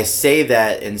I say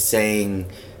that in saying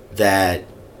that,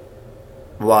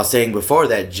 while saying before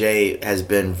that Jay has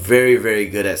been very, very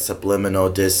good at subliminal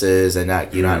disses and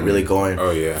not really going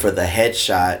for the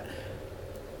headshot.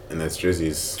 And that's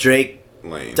Drizzy's Drake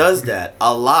lane. Does that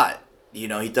a lot. He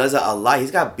does it a lot.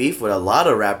 He's got beef with a lot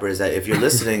of rappers that if you're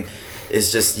listening,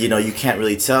 it's just, you can't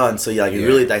really tell until you're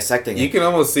really dissecting it. You can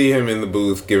almost see him in the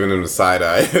booth giving him the side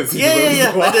eye.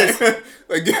 Yeah. Like this.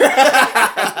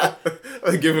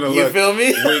 like giving a look. You feel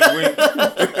me? Wink, wink.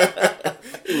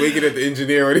 Winking at the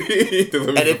engineer when he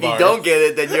delivers and if you don't get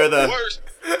it, then you're the worst.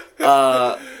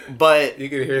 But you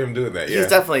can hear him doing that. He's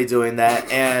definitely doing that,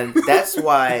 and that's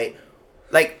why,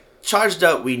 like, Charged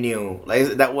Up, we knew, like,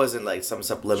 that wasn't like some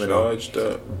subliminal. Charged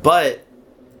Up. But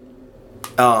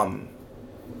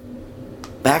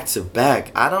back to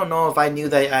back, I don't know if I knew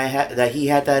that he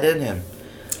had that in him.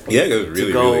 Yeah, it was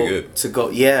really good.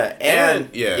 And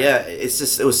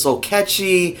it was so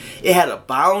catchy. It had a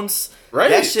bounce.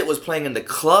 Right. That shit was playing in the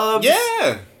clubs.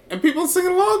 Yeah. And people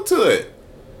singing along to it.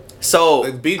 So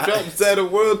like beat drops at a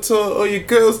world tour or your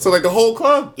girls to like a whole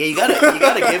club. Yeah, you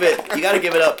gotta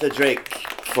give it up to Drake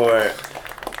for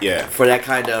that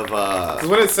kind of because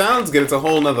when it sounds good, it's a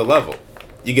whole nother level.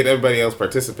 You get everybody else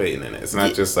participating in it. It's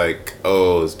not just like,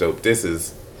 oh, it's dope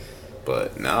disses.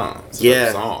 But no, it's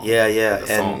a song. Yeah.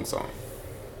 It's a song.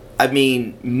 I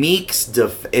mean, Meek's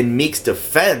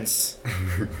defense,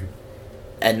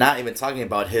 and not even talking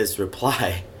about his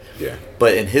reply. Yeah.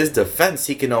 But in his defense,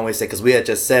 he can always say, because we had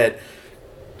just said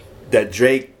that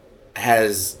Drake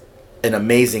has an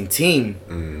amazing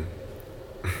team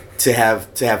to have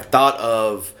thought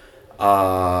of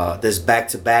this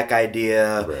back-to-back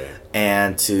idea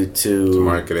and to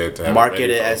market it, to market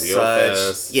it as OVO such.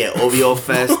 Fest. Yeah, OVO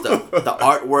Fest, the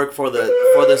artwork for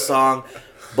the song.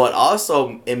 But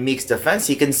also, in Meek's defense,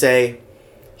 he can say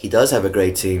he does have a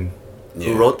great team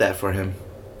who wrote that for him.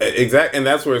 Exactly, and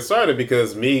that's where it started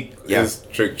because Meek is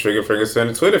trigger fingers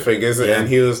turning Twitter fingers, and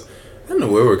he was, I don't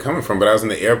know where we were coming from, but I was in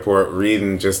the airport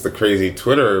reading just the crazy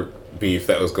Twitter beef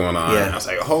that was going on. I was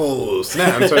like, oh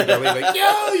snap! I'm starting to believe, like,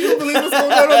 yo, you don't believe what's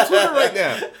going on Twitter right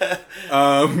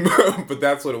now. But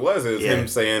that's what it was. It was him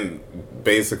saying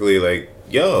basically like,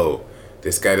 yo,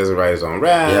 this guy doesn't write his own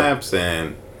raps,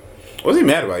 and what was he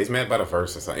mad about? He's mad about a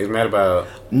verse or something. He's mad about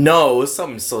no, it was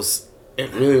something so.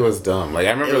 It really was dumb. Like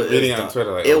I remember reading on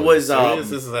Twitter, like it was.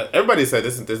 This is everybody said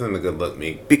this isn't a good look,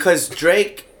 Meek. Because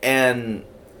Drake and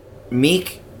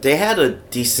Meek, they had a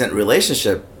decent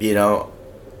relationship. You know,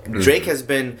 Drake has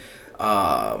been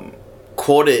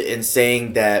quoted in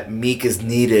saying that Meek is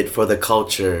needed for the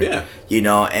culture. Yeah. You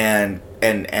know, and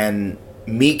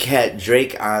Meek had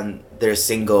Drake on their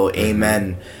single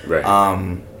 "Amen,"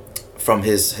 from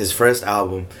his first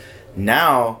album.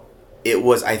 Now. It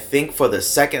was, I think, for the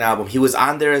second album. He was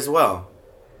on there as well.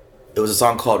 It was a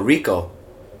song called Rico.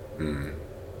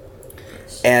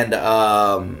 And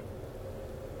I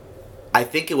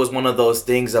think it was one of those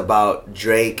things about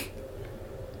Drake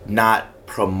not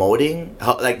promoting,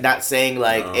 like not saying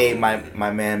like, "Hey, my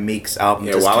man Meek's album."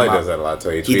 Yeah, Wale does that a lot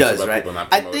too. He does, right?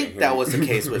 I think that was the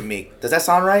case with Meek. Does that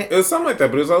sound right? It was something like that,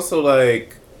 but it was also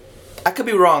like. I could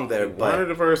be wrong there, he but wanted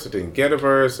a verse or didn't get a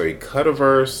verse or he cut a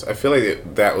verse. I feel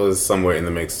like that was somewhere in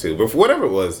the mix too. But for whatever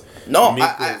it was, no,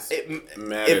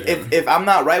 if I'm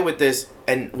not right with this,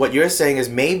 and what you're saying is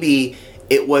maybe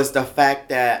it was the fact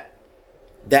that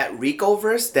Rico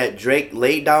verse that Drake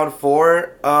laid down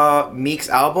for Meek's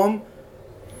album,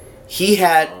 he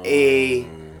had a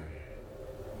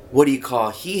what do you call?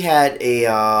 He had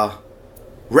a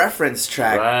reference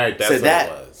track. Right, that's what it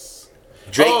was.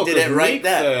 Drake didn't write Meek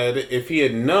that. Said if he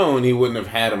had known, he wouldn't have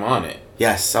had him on it.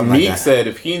 Yes, something like that. Meek said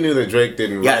if he knew that Drake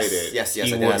didn't write it, yes, he I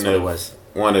think wouldn't that's what have it was.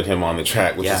 wanted him on the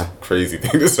track, which is a crazy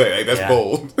thing to say. Like, that's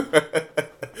bold.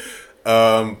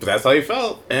 But that's how he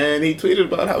felt, and he tweeted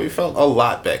about how he felt a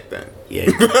lot back then. Yeah,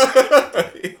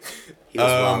 he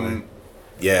was wrong.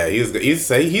 Yeah, he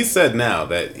said now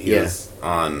that he was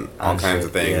on all kinds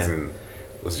of things and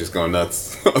was just going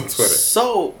nuts on Twitter.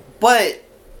 So, but.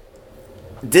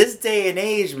 This day and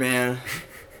age, man.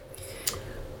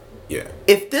 Yeah.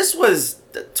 If this was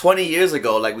 20 years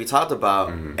ago, like we talked about,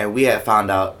 and we had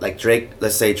found out, like Drake,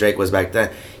 let's say Drake was back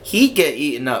then, he'd get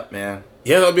eaten up, man.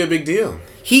 Yeah, that'd be a big deal.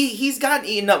 He's gotten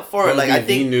eaten up for it. Like I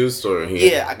think news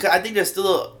story. Yeah, I think there's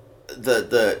still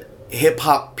the hip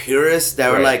hop purists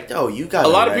that were like, "Oh, you got." A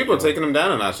lot of people are taking him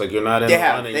down a notch. Like you're not in the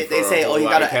running. They say, "Oh, you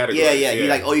got a You're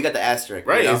like, "Oh, you got the asterisk."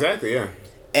 Right. You know? Exactly. Yeah.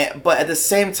 But at the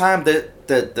same time,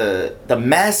 the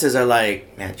masses are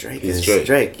like, man, Drake is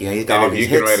Drake. You know, he's got all these hits.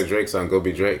 If you can write a Drake song, go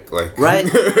be Drake. Like, right.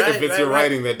 If it's your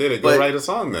writing that did it, go write a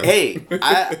song then. Hey,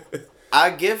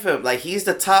 I give him, like, he's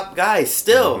the top guy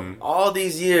still. All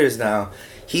these years now,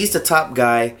 he's the top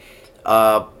guy.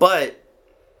 But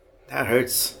that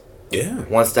hurts. Yeah.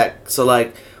 Once that, so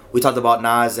like we talked about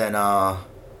Nas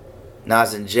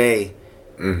and Jay.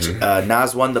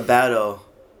 Nas won the battle.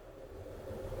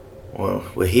 Well,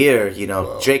 we're here, you know.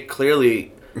 Whoa. Drake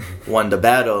clearly won the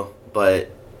battle,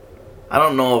 but I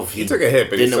don't know if he took a hit,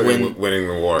 but he's still winning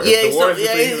the war. Yeah,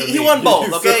 he won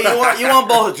both. Okay, you won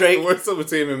both, Drake. The war's still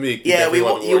between him and Meek. Yeah,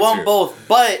 you won both,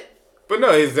 but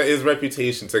no, his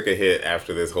reputation took a hit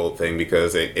after this whole thing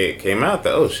because it came out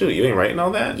that, oh shoot, you ain't writing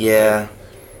all that. Yeah,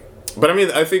 but I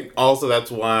mean, I think also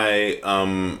that's why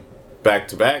Back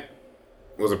to Back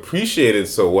was appreciated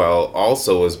so well.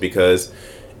 Also, was because.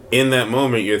 In that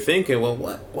moment, you're thinking, well,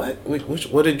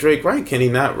 what did Drake write? Can he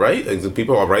not write? Like, do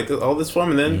people write all this for him?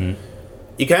 And then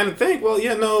you kind of think, well,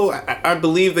 yeah, no, I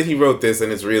believe that he wrote this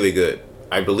and it's really good.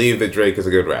 I believe that Drake is a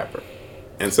good rapper.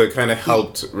 And so it kind of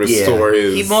helped restore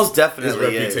he most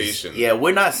definitely his reputation. Is. Yeah,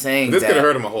 we're not saying this could have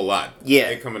hurt him a whole lot. Yeah.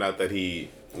 It coming out that he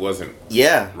wasn't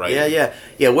writing.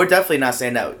 Yeah, we're definitely not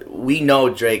saying that. We know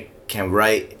Drake can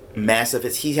write massive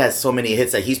hits. He has so many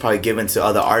hits that he's probably given to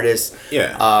other artists.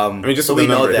 Yeah. I mean, just so we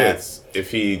know that hits,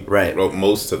 if he right. wrote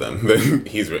most of them, then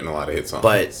he's written a lot of hit songs.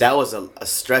 But that was a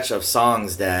stretch of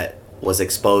songs that was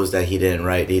exposed that he didn't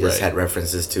write. He just had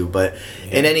references to. But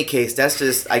in any case, that's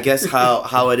just, I guess,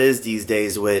 how it is these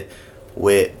days with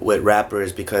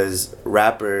rappers, because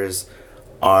rappers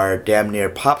are damn near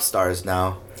pop stars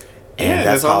now. And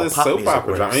that's all how this pop soap music opera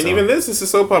works, drama. I mean, even this is a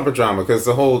soap opera drama, because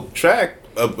the whole track,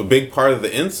 a big part of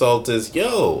the insult is,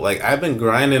 yo, like, I've been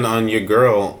grinding on your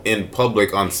girl in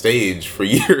public on stage for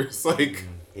years. Like,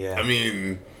 I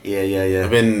mean,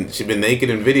 she's been naked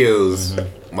in videos,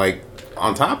 like,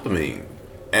 on top of me,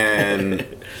 and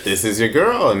this is your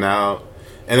girl, and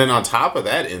then on top of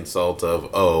that insult of,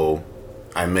 oh,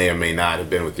 I may or may not have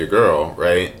been with your girl,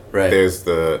 right? There's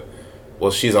the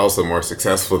well, she's also more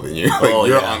successful than you. Like,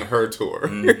 you're on her tour.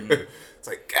 Mm-hmm. It's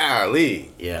like,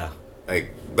 golly. Yeah.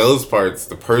 Like, those parts,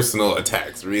 the personal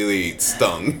attacks really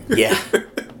stung. Yeah.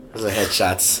 Those are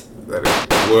headshots. That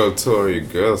is world tour, your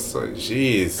girl, so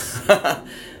jeez.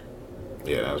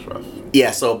 Yeah, that was rough.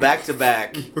 Yeah, so back to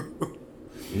back.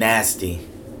 Nasty.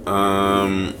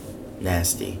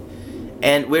 Nasty.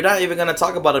 And we're not even going to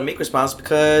talk about a Meek response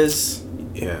because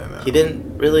he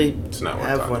didn't really it's not what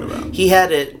have I'm one. talking about. He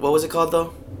had it. What was it called,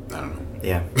 though? I don't know.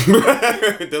 Yeah.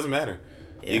 It doesn't matter.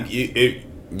 Yeah.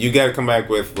 You got to come back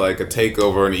with like a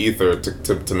takeover and ether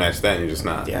to match that, and you're just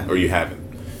not. Yeah. Or you haven't.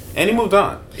 And he moved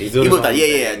on. He moved on.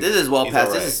 Yeah. This is well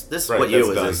past. Right. This right. What year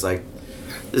was this? Like,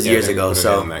 this is years ago.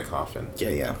 So in that coffin.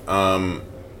 Yeah.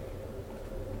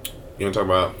 You want to talk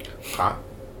about Pac?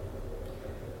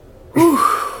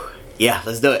 Yeah,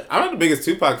 let's do it. I'm not the biggest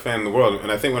Tupac fan in the world,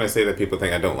 and I think when I say that, people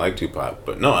think I don't like Tupac.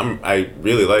 But no, I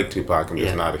really like Tupac. I'm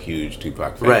just not a huge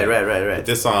Tupac fan. Right. But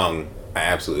this song, I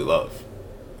absolutely love.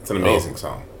 It's an amazing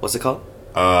song. What's it called?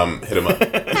 Hit 'Em Up.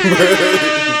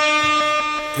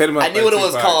 Hit 'Em Up. I knew what it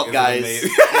was called, guys.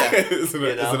 It's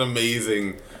an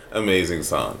amazing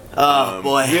song. Oh,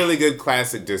 boy. Really good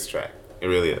classic diss track. It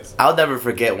really is. I'll never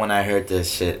forget when I heard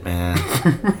this shit, man.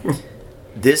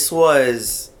 This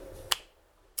was...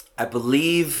 I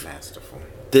believe masterful.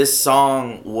 This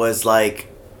song was like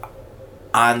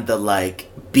on the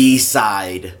like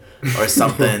B-side or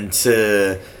something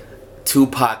to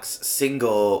Tupac's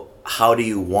single "How Do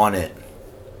You Want It."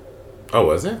 Oh,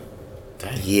 was it?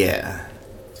 Dang. Yeah.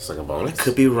 Just like a bonus.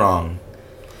 Could be wrong.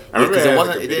 Because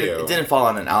it didn't fall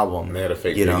on an album. They had a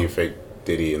fake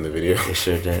Diddy in the video. They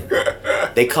sure did.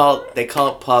 They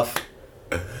called Puff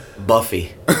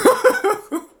Buffy.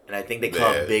 And I think they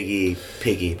call Biggie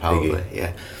Piggy, probably. Piggy.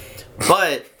 Yeah.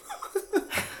 But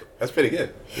that's pretty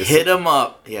good. Hit 'Em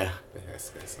Up. Yeah.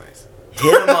 That's nice.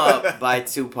 Hit 'Em Up by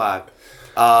Tupac.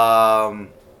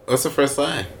 What's the first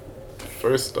line?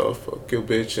 First off, fuck your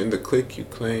bitch and the clique you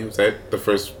claim. Is that the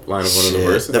first line of one of the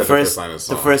verses? The first line of the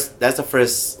song? That's the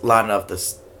first line of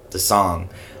the song.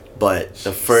 But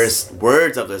the first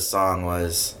words of the song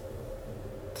was,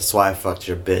 "That's why I fucked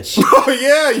your bitch." Oh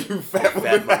yeah, you fat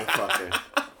motherfucker.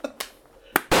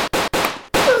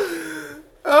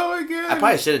 Oh my god! I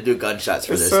probably shouldn't do gunshots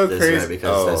for this crazy.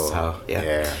 Because that's how.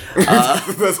 Yeah.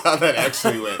 That's how that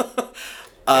actually went.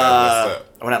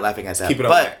 We're not laughing at that. Keep it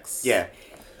on wax. Yeah.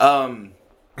 God.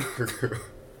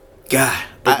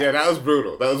 That was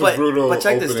brutal. That was a brutal. But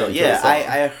check this though. Yeah,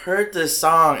 I heard this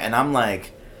song and I'm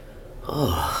like,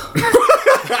 oh,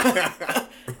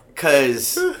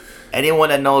 because anyone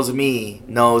that knows me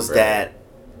knows that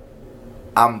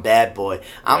I'm bad boy.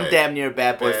 I'm damn near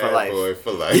bad boy for life. Bad boy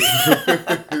for life.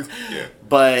 Yeah.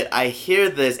 But I hear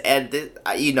this, and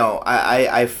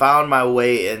I found my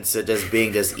way into just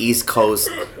being this East Coast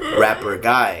rapper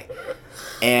guy,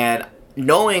 and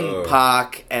knowing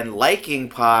Pac and liking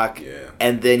Pac,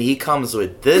 and then he comes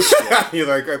with this shit. You're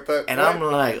like, I thought, and I'm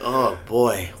like, oh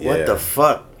boy, what the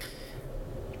fuck?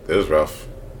 It was rough.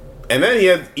 And then he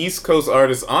had East Coast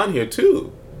artists on here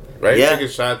too. Right? Yeah. Taking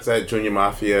shots at Junior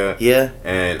Mafia. Yeah.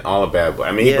 And all of Bad Boy.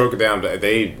 I mean, he broke it down.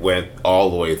 They went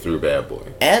all the way through Bad Boy.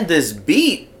 And this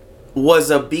beat was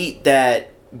a beat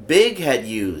that Big had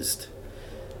used.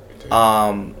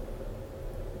 The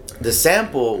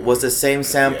sample was the same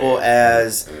sample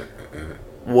as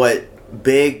what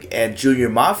Big and Junior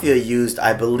Mafia used,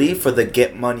 I believe, for the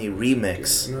Get Money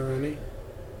remix. Get Money.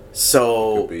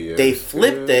 So they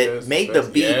flipped it, made the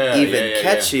beat even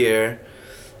catchier.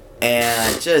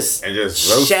 And just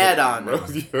shat on them.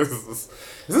 This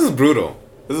is brutal.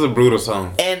 This is a brutal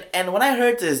song. And when I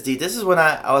heard this, this is when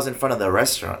I was in front of the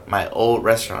restaurant, my old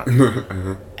restaurant.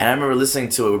 And I remember listening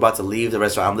to it. We're about to leave the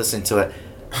restaurant. I'm listening to it.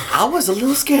 I was a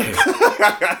little scared.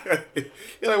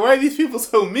 You're like, why are these people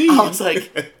so mean? I was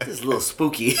like, this is a little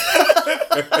spooky.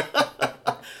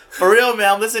 For real,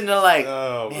 man. I'm listening to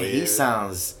man, he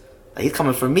sounds like he's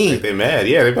coming for me. Like they're mad.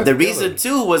 Yeah, the reason,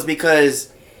 too, was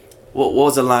because... What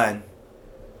was the line?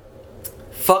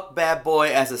 Fuck Bad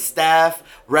Boy as a staff,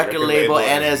 record label,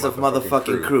 and as a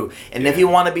motherfucking crew. And if you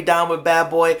want to be down with Bad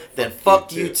Boy, then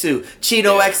fuck you too.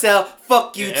 Chino XL,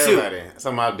 fuck you too.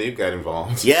 Somehow Dave got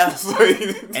involved. Yeah.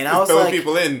 And I was like,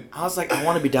 people in. I was like, I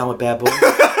want to be down with Bad Boy.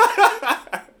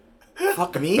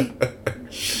 Fuck me.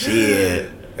 Shit.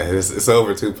 It's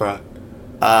over, Tupac.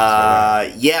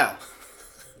 Yeah.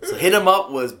 So Hit 'Em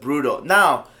Up was brutal.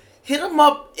 Now, Hit 'Em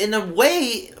Up, in a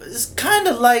way, is kind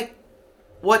of like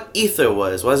what Ether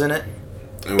was, wasn't it?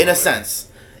 In a sense.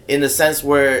 In the sense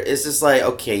where it's just like,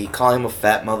 okay, you call him a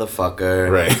fat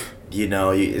motherfucker. Right.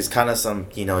 It's kind of some,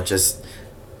 just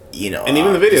and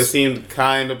even the video seemed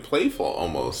kind of playful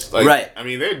almost. Like, right. I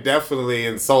mean, they're definitely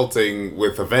insulting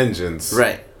with a vengeance.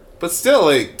 Right. But still,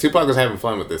 like, Tupac was having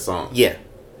fun with this song. Yeah.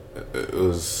 It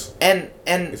was... And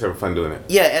he's having fun doing it.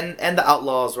 Yeah, and the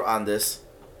Outlaws were on this,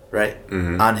 right?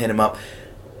 Mm-hmm. On Hit 'Em Up.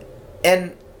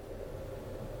 And,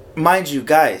 mind you,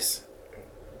 guys,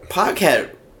 Pac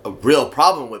had a real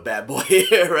problem with Bad Boy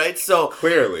here, right? So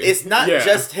clearly, it's not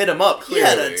just Hit 'Em Up. Clearly. He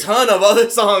had a ton of other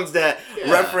songs that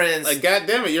reference. Like,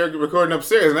 goddamn it, you're recording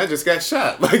upstairs and I just got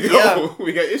shot. Like, oh,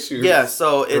 we got issues. Yeah,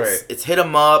 so it's Hit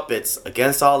 'Em Up. It's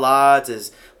Against All Odds.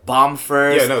 It's Bomb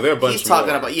First. Yeah, no, there are a bunch He's talking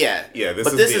more. about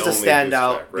This is a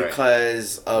standout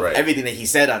because of everything that he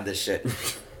said on this shit.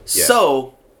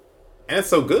 So, and it's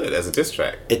so good as a diss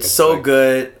track. It's so like,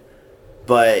 good.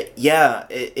 But yeah,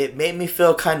 it made me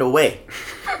feel kind of way.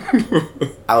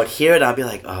 I would hear it and I'd be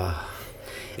like, I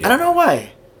don't know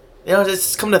why.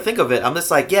 Just come to think of it, I'm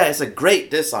just like, yeah, it's a great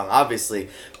diss song, obviously.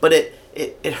 But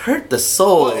it hurt the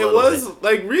soul. Well, it was bit.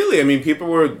 Like, really, I mean, people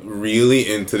were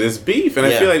really into this beef. And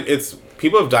I feel like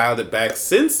people have dialed it back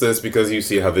since this because you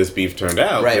see how this beef turned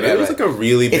out. Right, it was like a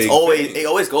really big thing. It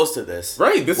always goes to this.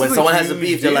 Right. This when is someone has a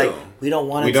beef, they're like, we don't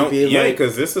want it to be like... Yeah,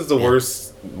 because this is the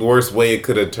worst way it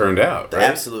could have turned out, right? The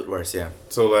absolute worst, yeah.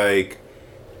 So, like,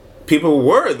 people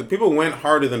went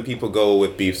harder than people go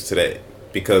with beefs today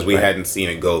because we hadn't seen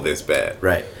it go this bad.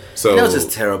 Right. So it was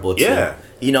just terrible, too. Yeah.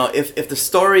 If the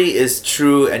story is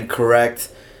true and correct,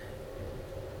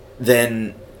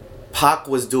 then Pac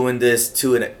was doing this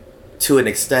to an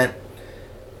extent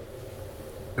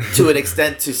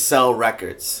to sell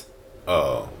records.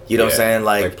 Oh, you know what I'm saying?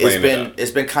 Like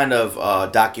it's been kind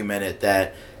of documented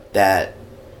that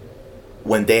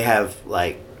when they have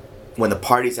when the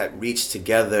parties had reached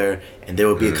together and there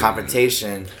would be a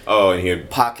confrontation. Oh, and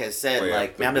Pac has said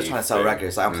man, I'm just trying to sell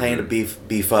records. Like, I'm playing to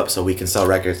beef up so we can sell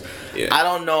records. Yeah. I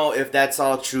don't know if that's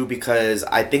all true because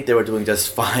I think they were doing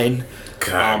just fine.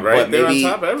 God, right? They're on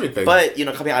top of everything. But,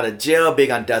 coming out of jail,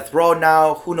 big on death row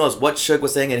now. Who knows what Suge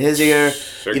was saying in his ear.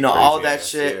 All that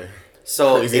shit. Yeah.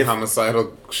 So crazy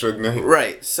homicidal Suge Knight.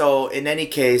 Right. So, in any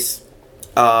case,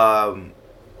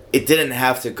 it didn't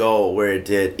have to go where it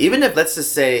did. Even if, let's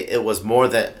just say, it was more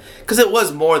than... Because it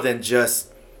was more than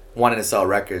just wanting to sell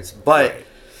records. But,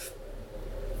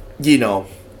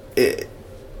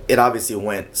 it obviously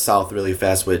went south really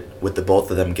fast with the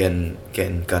both of them getting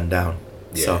gunned down.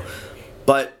 Yeah. So...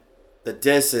 But the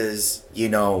diss is, we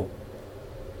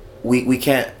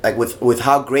can't, like, with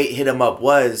how great Hit 'Em Up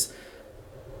was,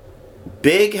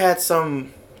 Big had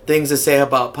some things to say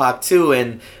about Pac too,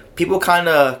 and people kind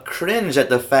of cringe at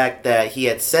the fact that he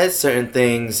had said certain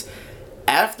things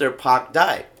after Pac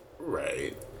died.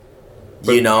 Right.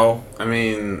 But, I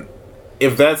mean,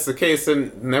 if that's the case,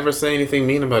 then never say anything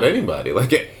mean about anybody.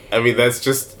 Like, I mean, that's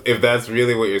just, if that's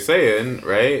really what you're saying,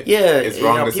 right? Yeah. It's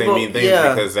wrong to say mean things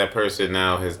because that person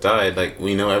now has died. Like,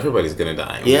 we know everybody's going to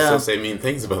die. And we still say mean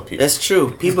things about people. That's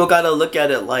true. People got to look at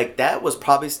it like that was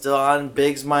probably still on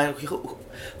Big's mind.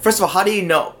 First of all, how do you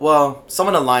know? Well, some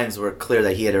of the lines were clear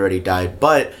that he had already died.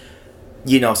 But,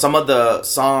 some of the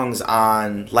songs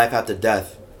on Life After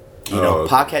Death,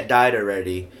 Pac had died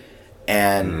already.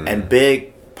 And Big...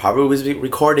 probably was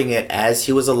recording it as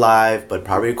he was alive, but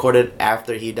probably recorded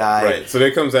after he died. Right. So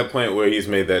there comes that point where he's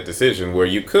made that decision where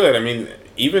you could, I mean,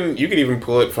 you could even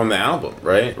pull it from the album,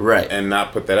 right? Right. And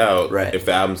not put that out if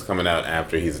the album's coming out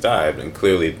after he's died. And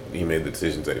clearly he made the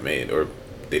decisions that he made, or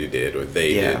that he did, or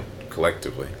they did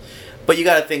collectively. But you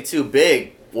got to think too,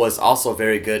 Big was also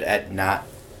very good at not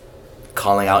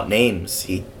calling out names.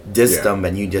 He dissed them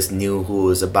and you just knew who it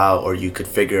was about, or you could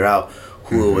figure out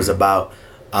who it was about.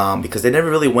 Because they never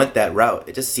really went that route.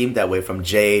 It just seemed that way from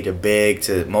Jay to Big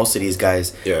to most of these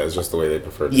guys. Yeah, it's just the way they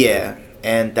preferred to do it.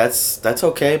 And that's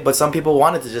okay. But some people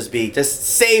wanted to just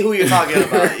say who you're talking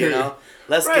about,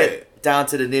 Let's get down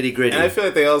to the nitty gritty. And I feel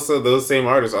like those same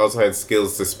artists also had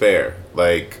skills to spare.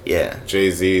 Like,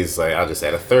 Jay-Z's like, I'll just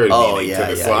add a third meaning to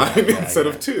this line instead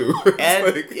of two. And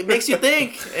it makes you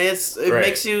think. It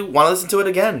makes you want to listen to it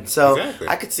again. So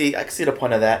I could see the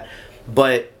point of that.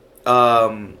 But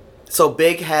so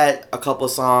Big had a couple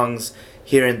songs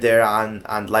here and there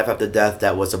on Life After Death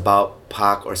that was about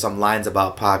Pac, or some lines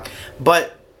about Pac.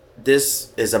 But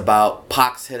this is about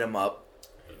Pac's Hit 'Em Up.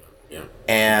 Yeah.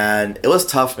 And it was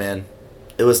tough, man.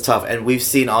 It was tough. And we've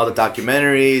seen all the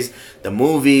documentaries, the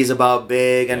movies about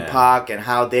Big and Pac and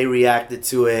how they reacted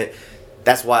to it.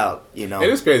 That's wild, It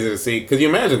is crazy to see, because you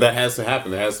imagine that has to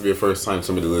happen. There has to be a first time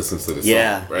somebody listens to this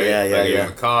song, right? You're in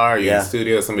the car, you're in the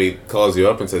studio, somebody calls you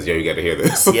up and says, yo, you got to hear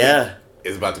this. Yeah.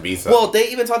 It's about to be something. Well, they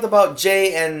even talked about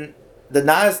Jay and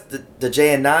the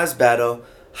Jay and Nas battle,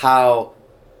 how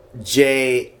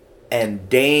Jay and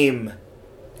Dame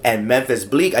and Memphis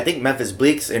Bleek. I think Memphis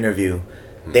Bleek's interview.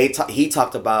 He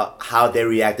talked about how they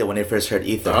reacted when they first heard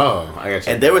Ether. Oh, I got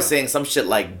you. And they were saying some shit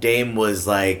like Dame was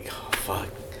like, oh, fuck.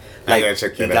 I gotta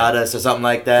check that he got us or something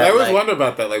like that. I always wonder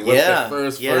about that. Like, what's the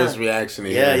first reaction?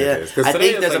 Yeah. I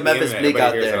think there's a Memphis Bleek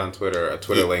out there. On Twitter, a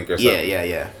Twitter link or something.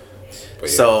 Yeah.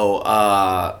 So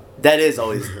that is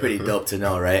always pretty dope to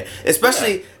know, right?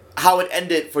 Especially how it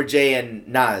ended for Jay and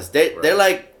Nas. They're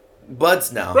like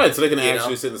buds now. Right, so they can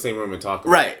actually sit in the same room and talk.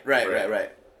 Right.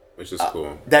 Which is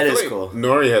cool. That is cool.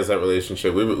 Nori has that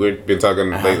relationship. We've been talking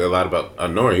lately a lot about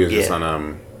Nori. He was just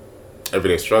on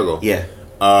Everyday Struggle. Yeah.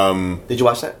 Did you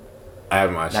watch that? I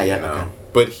haven't watched it yet, no. Okay.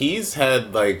 But he's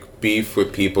had like beef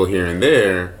with people here and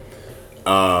there.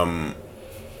 And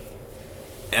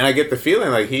I get the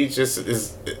feeling like he just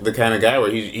is the kind of guy where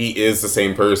he is the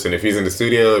same person. If he's in the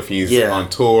studio, if he's on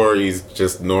tour, he's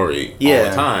just Nori all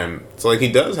the time. So like he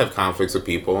does have conflicts with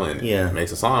people and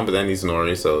makes a song, but then he's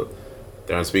Nori, so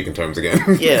they're on speaking terms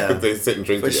again. Yeah. They sit and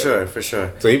drink together. For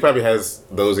sure. So he probably has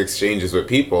those exchanges with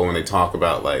people when they talk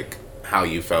about like how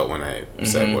you felt when I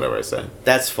said whatever I said.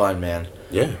 That's fun, man.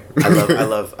 Yeah. I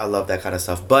love that kind of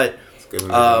stuff. But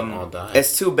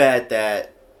it's too bad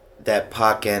that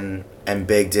Pac and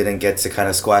Big didn't get to kind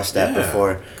of squash that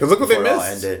before. Because look what they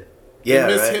missed. Ended. Yeah,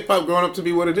 they missed hip hop growing up to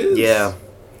be what it is. Yeah.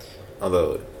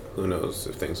 Although, who knows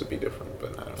if things would be different?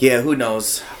 But I don't know. Yeah, who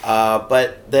knows?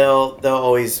 But they'll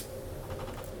always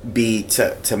be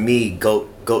to me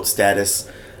goat status.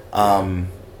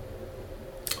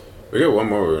 We got one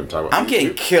more we're gonna talk about. I'm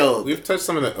getting killed. We've touched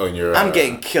some of the. Your. I'm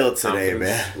getting killed today,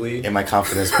 man. In my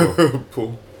confidence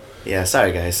pool. Yeah,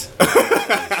 sorry guys.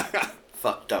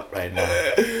 Fucked up right now.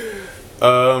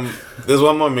 There's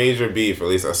one more major beef, or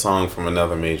at least a song from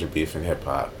another major beef in hip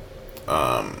hop.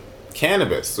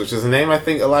 Cannabis, which is a name I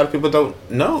think a lot of people don't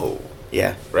know.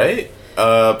 Yeah. Right?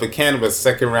 But Cannabis,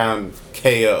 second round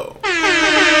KO.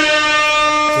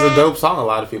 It's a dope song a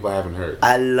lot of people haven't heard.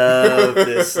 I love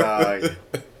this song.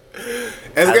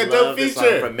 It's got a dope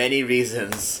feature. For many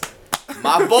reasons.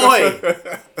 My boy.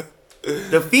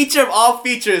 The feature of all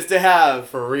features to have.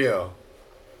 For real.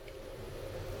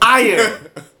 Iron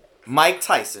Mike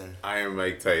Tyson. Iron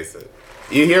Mike Tyson.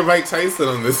 You hear Mike Tyson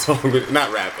on this song, but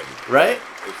not rapping. Right?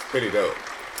 It's pretty dope.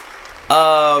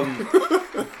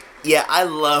 Yeah, I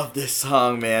love this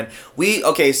song, man.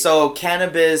 So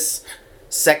Cannabis,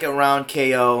 second round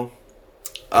KO.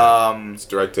 It's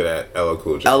directed at LL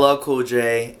Cool J. LL Cool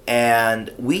J,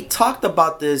 and we talked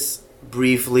about this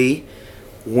briefly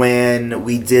when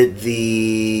we did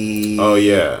the. Oh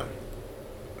yeah.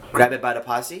 Grab It by the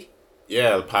Posse.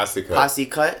 Yeah, the Posse Cut. Posse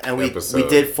Cut, and we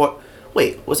did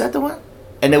Wait, was that the one?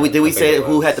 And then we say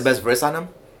who had the best verse on him?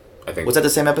 I think. Was that the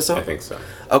same episode? I think so.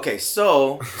 Okay,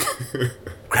 so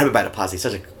Grab It by the Posse,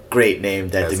 such a great name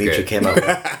that Dimitri came up with.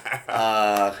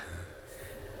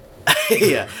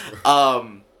 Yeah.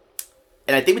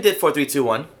 And I think we did 4, 3, 2,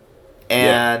 1.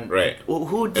 And right.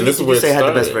 Who did you say had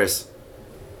the best verse?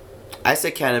 I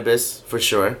said Cannabis for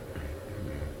sure.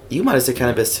 You might have said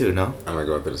Cannabis too, no? I'm gonna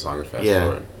go through the song and fast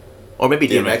forward. Or maybe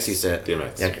DMX you said.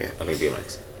 DMX. Yeah, okay. I think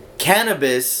DMX.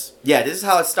 Cannabis, this is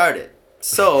how it started.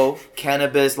 So,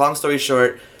 Cannabis, long story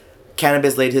short,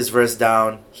 Cannabis laid his verse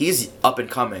down. He's up and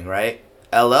coming, right?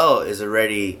 LL is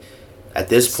already, at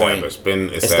this point, been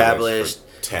established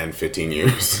for 10, 15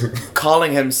 years.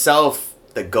 Calling himself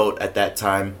the GOAT at that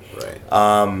time.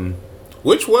 Right.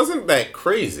 Which wasn't that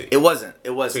crazy. It wasn't.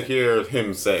 To hear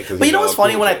him say. But you know what's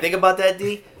funny when I think about that,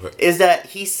 D? Is that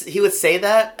he would say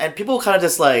that, and people kind of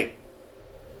just like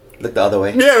look the other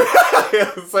way. Yeah.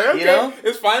 It's like, okay, you know?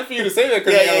 It's fine for you to say that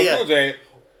because Cool J.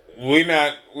 We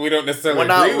don't necessarily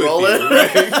agree with rolling. you,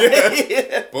 right?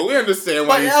 Yeah. But we understand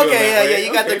why you feel that way.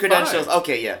 You got the credentials. Fine.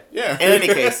 Okay, yeah. Yeah. In any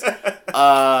case,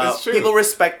 people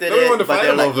respected it, but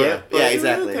they're like,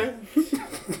 exactly.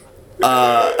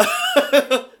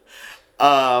 Okay.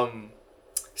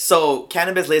 So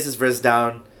Cannabis lays his verse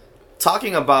down,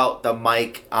 talking about the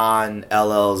mic on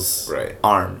LL's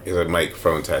arm. He has a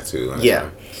microphone tattoo.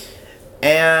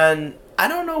 And I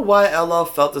don't know why LL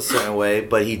felt a certain way,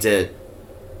 but he did.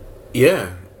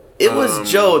 Yeah. It was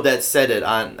Joe that said it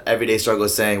on Everyday Struggle,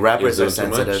 saying rappers are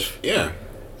sensitive. Yeah.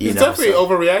 He's definitely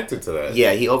overreacted to that.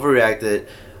 Yeah, he overreacted.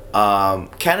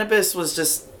 Cannabis was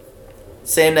just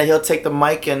saying that he'll take the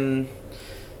mic and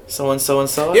so and so and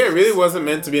so. Yeah, it really wasn't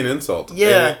meant to be an insult.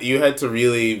 Yeah. You had to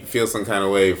really feel some kind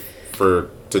of way to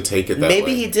take it that way.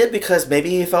 Maybe he did because maybe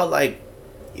he felt like,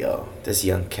 yo, this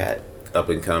young cat. Up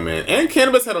and coming. And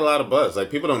Cannabis had a lot of buzz. Like,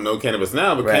 people don't know Cannabis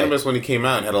now, but Cannabis, when he came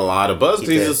out, had a lot of buzz.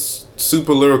 He's a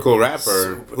super lyrical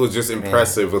rapper who was just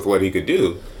impressive with what he could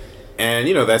do. And,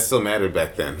 that still mattered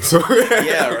back then. So,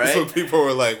 yeah, right? So people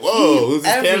were like, whoa, who's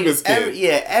this Cannabis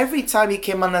kid? Every time he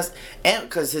came on this, and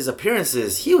because his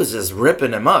appearances, he was just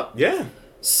ripping him up. Yeah.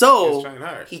 So,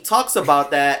 he talks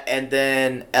about that, and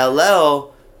then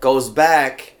LL goes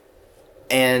back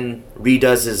and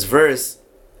redoes his verse,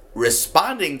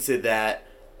 responding to that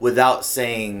without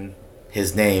saying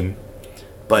his name,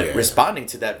 but responding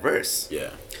to that verse. Yeah.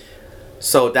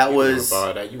 So that was...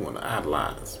 You want to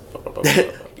idolize.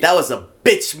 That was a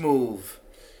bitch move.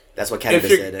 That's what Cannabis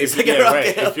said. If you're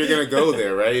going to go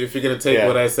there, right? If you're going to take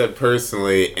what I said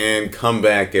personally and come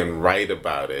back and write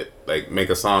about it, like make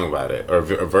a song about it or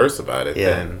a verse about it,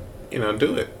 then,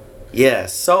 do it. Yeah,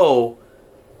 so,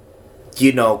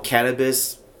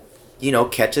 Cannabis,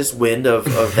 catches wind of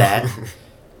that.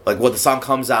 Like, the song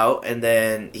comes out, and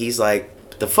then he's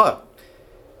like, the fuck?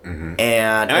 Mm-hmm.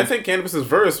 And I think Cannabis's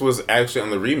verse was actually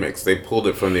on the remix. They pulled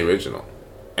it from the original.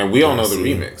 And we all know the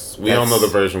remix. We all know the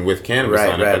version with Cannabis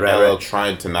on it, but LL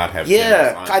tried to not have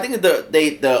Cannabis on it. I think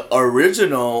the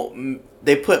original,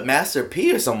 they put Master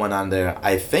P or someone on there,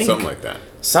 I think. Something like that.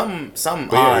 Some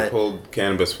but yeah, he pulled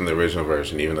Cannabis from the original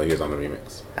version, even though he was on the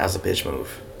remix. That's a bitch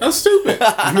move. That's stupid.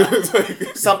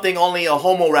 Something only a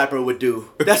homo rapper would do.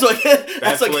 That's what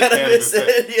Cannabis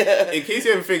said. Yeah. In case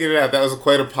you haven't figured it out, that was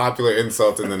quite a popular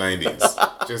insult in the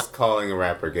 90s. Just calling a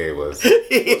rapper gay was what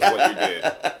you did.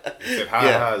 You said,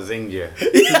 ha, zinged ya.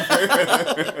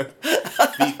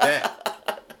 Beat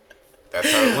that.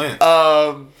 That's how it went.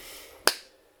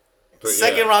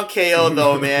 Second round KO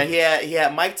though, man. He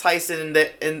had Mike Tyson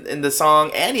in the song,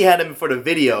 and he had him for the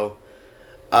video.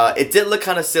 It did look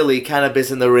kind of silly, Cannabis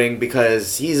in the ring,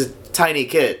 because he's a tiny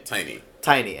kid.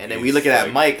 Tiny. And then we looking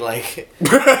at Mike like...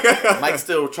 Mike's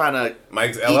still trying to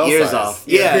Mike's eat LL ears size. Off.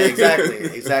 Yeah,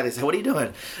 exactly. So what are you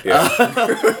doing? Yeah.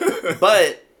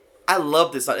 But I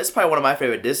love this song. It's probably one of my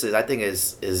favorite disses. I think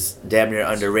is damn near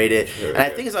underrated. And I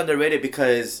think it's underrated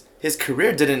because his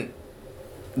career didn't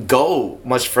go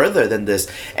much further than this.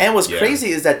 And what's crazy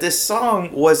is that this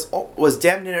song was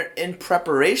damn near in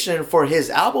preparation for his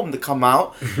album to come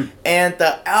out, and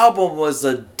the album was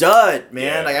a dud,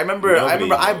 man. Like I remember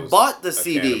I bought the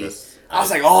CD. Cannabis. I was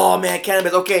like, oh man,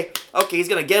 Cannabis. Okay, he's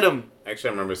gonna get him. Actually,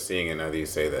 I remember seeing it. Now that you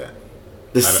say that,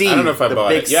 I don't know if I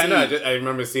bought it. Yeah, C. no, I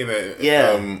remember seeing that.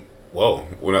 Yeah. Whoa.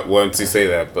 Once you say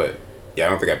that, but yeah, I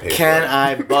don't think I paid. Can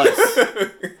I bust?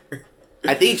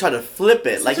 I think he tried to flip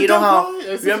it. Like, you know how...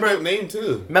 Remember name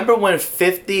too. Remember when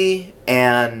 50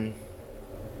 and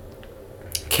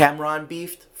Cameron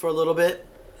beefed for a little bit?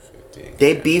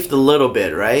 They beefed a little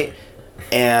bit, right?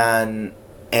 And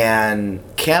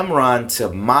Cameron, to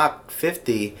mock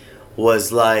 50,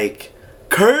 was like,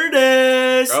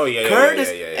 Curtis! Oh, yeah,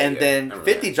 Curtis! Yeah, and then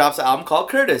 50 drops an album called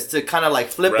Curtis to kind of like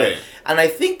flip it. And I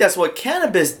think that's what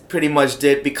Cannabis pretty much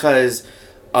did, because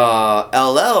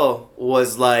LL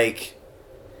was like...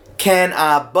 Can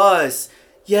I bust?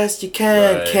 Yes, you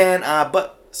can. Right. Can I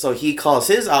bust? So he calls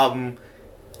his album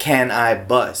 "Can I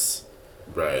Bust?"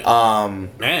 Right.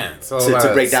 Man, so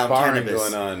to break down Cannabis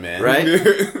going on, man.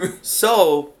 Right.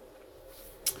 So,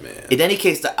 in any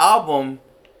case, the album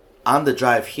on the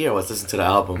drive here, I was listening to the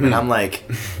album, and I'm like,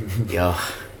 yo,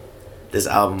 this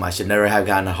album I should never have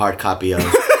gotten a hard copy of.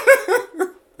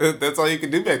 That's all you could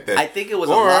do back then. I think it was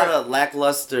a lot of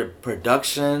lackluster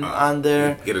production on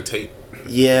there. Get a tape.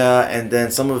 Yeah, and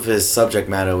then some of his subject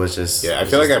matter was just... Yeah, I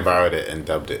feel like I borrowed it and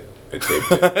dubbed it. I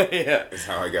taped it. Yeah. That's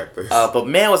how I got this. But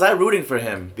man, was I rooting for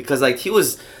him. Because like he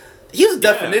was the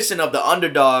definition of the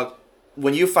underdog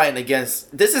when you fighting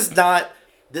against... This is not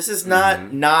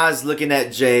Nas looking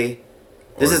at Jay.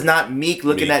 This is not Meek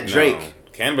looking at Drake. No.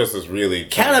 Cannabis was really...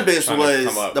 Cannabis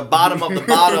was the bottom of the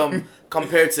bottom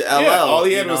compared to LL. Yeah, all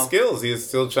he had was skills. He was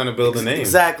still trying to build a name.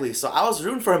 Exactly. So I was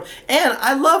rooting for him. And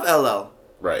I love LL.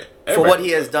 Right. For what he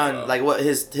has done, like what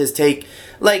his take,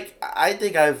 like I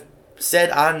think I've said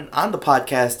on the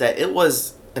podcast that it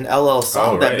was an LL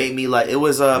song that made me like, it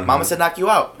was Mama Said Knock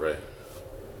You Out. Right.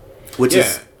 Which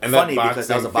is funny because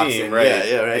that was a boxing theme, right?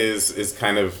 Yeah, right. Is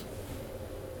kind of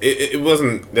it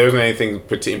wasn't, there wasn't anything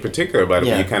in particular about it,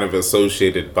 but you kind of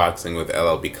associated boxing with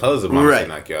LL because of Mama Said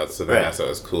Knock You Out, so then I thought it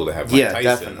was cool to have Mike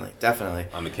Tyson definitely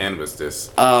on the Cannabis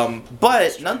disc.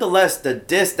 But nonetheless, the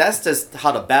disc, that's just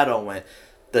how the battle went.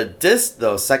 The disc,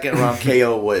 though, second round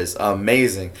KO was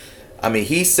amazing. I mean,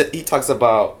 he talks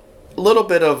about a little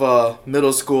bit of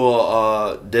middle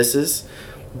school disses,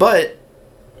 but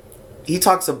he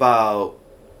talks about,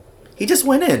 he just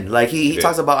went in. Like, he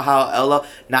talks about how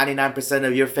 99%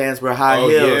 of your fans wear high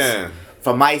heels. Yeah.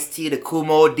 From Ice-T to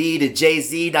Kumo D to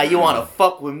Jay-Z. Now you want to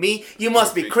fuck with me? You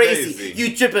must be crazy.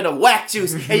 You dripping a whack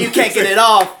juice and you can't get it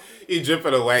off. You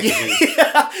dripping a whack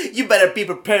juice. You better be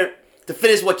prepared. to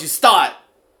finish what you start.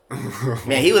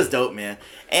 Man, he was dope, man.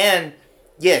 And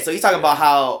yeah, so he's talking about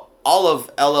how all of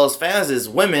LL's fans is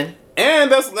women.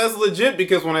 And that's legit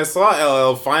because when I saw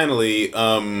LL finally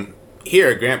here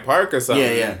at Grant Park or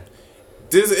something,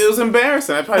 it was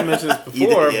embarrassing. I probably mentioned this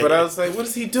before, but I was like, what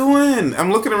is he doing?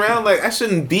 I'm looking around like, I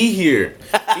shouldn't be here.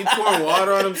 He's pouring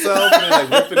water on himself and then like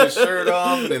ripping his shirt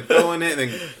off and then throwing it.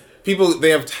 And then people,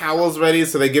 they have towels ready,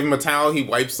 so they give him a towel. He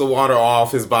wipes the water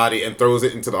off his body and throws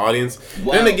it into the audience.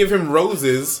 Wow. Then they give him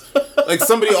roses. Like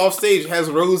somebody off stage has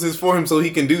roses for him so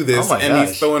he can do this.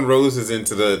 He's throwing roses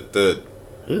into the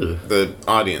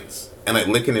audience and like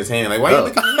licking his hand. Like, why are you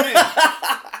licking your hand?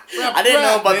 I didn't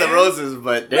know about the roses,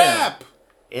 but damn. Rap!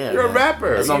 Yeah, you're a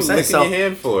rapper. That's what I'm saying. Licking your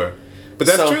hand for. But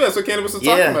that's true. That's what Cannabis was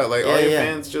talking about. Like, all your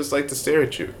fans just like to stare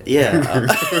at you.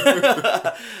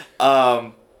 Yeah.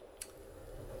 And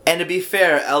to be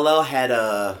fair, LL had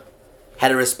a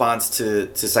response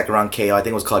to Second Round KO. I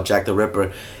think it was called Jack the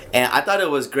Ripper. And I thought it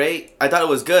was great. I thought it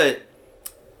was good.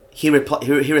 He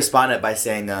responded by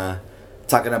saying,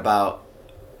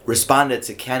 responded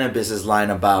to Cannabis's line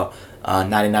about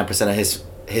 99% of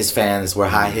his fans were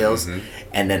high heels. Mm-hmm.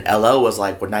 And then LL was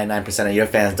like, well, 99% of your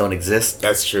fans don't exist.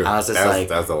 That's true. I was just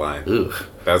that's the line. Ooh.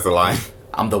 That's the line.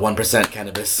 I'm the 1%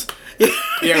 Cannabis.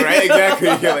 Yeah, right? Exactly.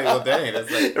 You're like, well, dang.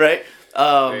 That's like... Right?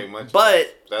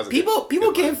 But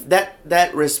people gave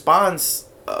that response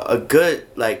a good,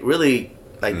 like, really,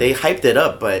 like, they hyped it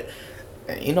up, but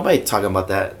ain't nobody talking about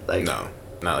that. Like, no,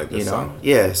 not like this song.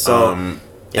 Yeah, so...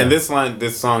 And this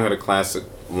song had a classic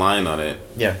line on it.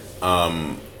 Yeah.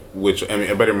 Which, I mean,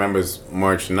 everybody remembers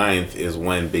March 9th is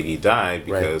when Biggie died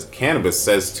because Cannabis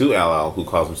says to LL, who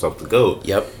calls himself the GOAT,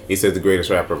 he said the greatest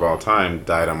rapper of all time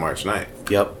died on March 9th.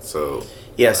 Yep. So...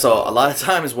 Yeah, so a lot of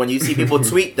times when you see people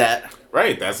tweet that...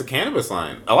 Right, that's a Cannabis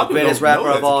line. A lot of people greatest rapper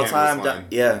of all time.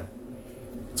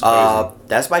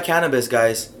 That's by Cannabis,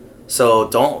 guys. So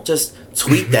don't just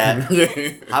tweet that.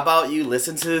 How about you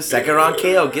listen to Second Round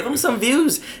KO? Give him some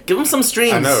views. Give him some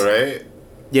streams. I know, right?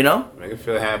 You know? Make him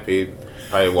feel happy.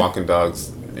 Probably walking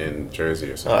dogs in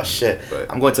Jersey or something. Oh, shit. But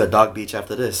I'm going to a dog beach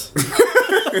after this.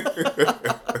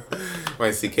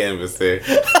 Might see Cannabis there.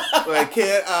 Like,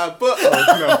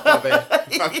 my bad.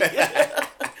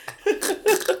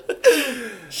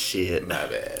 Shit. My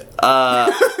bad.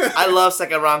 I love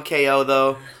Second Round KO,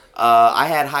 though. I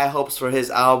had high hopes for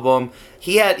his album.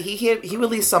 He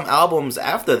released some albums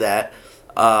after that,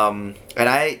 and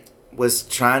I was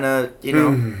trying to,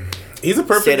 he's a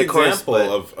perfect example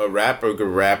of a rapper who could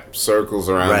rap circles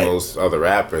around those other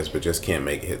rappers, but just can't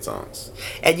make hit songs.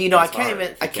 And I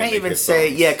can't even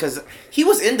say because he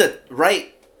was in the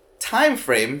right time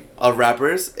frame of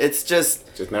rappers. It's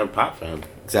just never popped for him.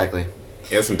 Exactly.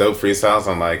 He had some dope freestyles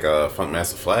on like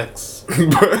Funkmaster Flex,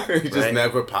 but he just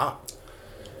never popped.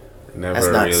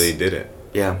 Never really did it.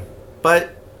 Yeah,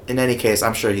 but in any case,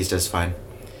 I'm sure he's just fine.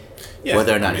 Yeah,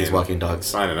 whether or not he's walking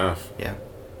dogs. Fine enough. Yeah.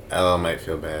 LL might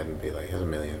feel bad and be like, he has $1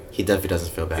 million. He definitely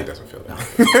doesn't feel bad. He doesn't feel bad.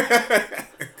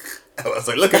 I was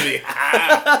like, look at me.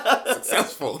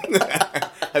 Successful.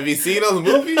 Have you seen those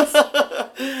movies?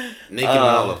 Naked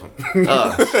all of them.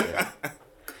 Shit.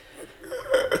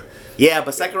 Yeah,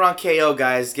 but Second Round KO,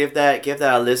 guys, give that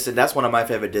a listen. That's one of my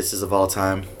favorite disses of all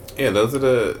time. Yeah, those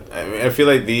are I feel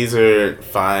like these are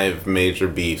 5 major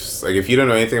beefs. Like, if you don't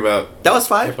know anything about... That was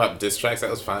 5? Hip-hop diss tracks, that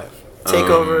was 5.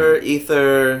 Takeover,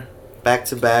 Ether... Back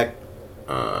to back.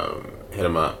 Hit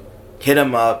 'em up. Hit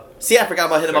 'em up. See, I forgot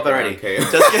about Hit 'em up already.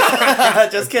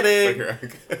 Just kidding.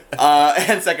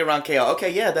 And Second Round KO. Okay,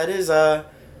 yeah, that is the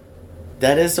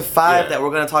 5 that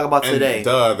we're gonna talk about today.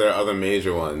 There are other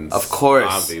major ones. Of course.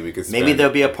 Obviously, we could maybe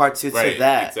there'll be a part 2 to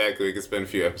that. Exactly. We could spend a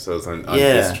few episodes on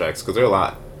diss tracks because there are a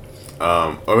lot.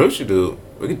 Or we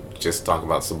could just talk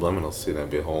about subliminals too.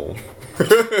 That'd be a whole. All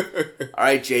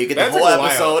right, Jay, you get the whole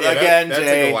episode again, Jay. That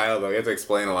take a while though. You have to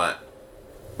explain a lot.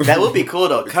 That would be cool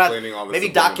though. Maybe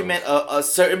document a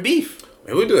certain beef.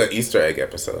 Maybe we'll do an Easter egg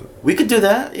episode. We could do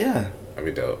that, yeah. That'd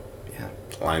be dope. Yeah.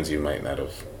 Lines you might not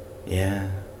have. Yeah.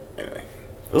 Anyway.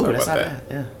 Ooh, that's not bad.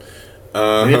 Yeah.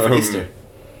 Maybe for Easter.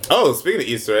 Oh, speaking of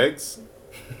Easter eggs,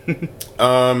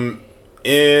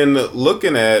 in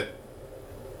looking at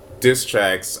diss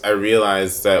tracks, I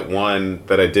realized that one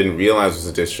that I didn't realize was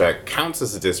a diss track counts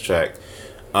as a diss track.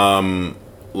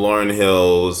 Lauryn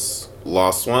Hill's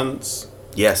Lost Ones.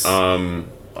 Yes.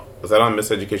 Was that on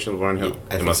Miseducation of Lauryn Hill?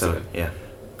 I think so. Yeah.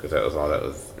 Because that was all that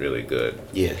was really good.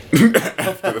 Yeah.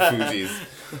 After the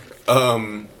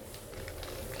Fugees.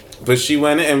 But she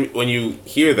went in, and when you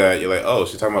hear that, you're like, oh,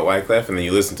 she's talking about Wyclef, and then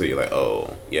you listen to it, you're like,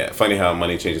 oh, yeah. Funny how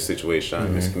money changes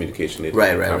situation, miscommunication leads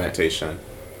to confrontation.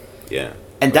 Yeah.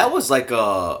 And that was like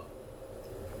a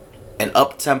an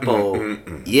up tempo.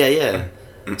 Yeah.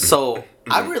 So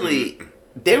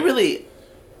they're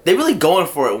really going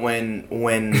for it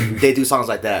when they do songs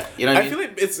like that. You know what I mean? feel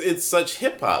like it's such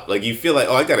hip hop. Like you feel like,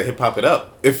 oh, I gotta hip hop it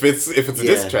up if it's a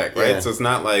diss track, right? Yeah. So it's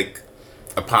not like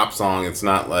a pop song. It's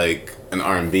not like an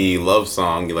R&B love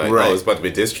song. You're like, Right. oh, it's about to be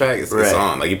a diss track. It's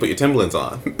on. Like you put your Timberlands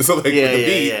on. So like Yeah, with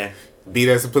the yeah, beat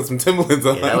has to put some Timberlands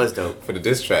on. Yeah, that was dope. For the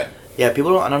diss track. Yeah,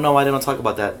 people I don't know why they don't talk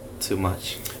about that too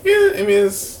much. Yeah, I mean,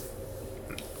 as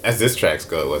diss tracks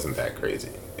go, it wasn't that crazy.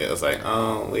 It was like,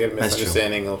 oh, we had a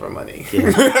misunderstanding over money.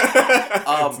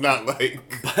 Yeah. It's not like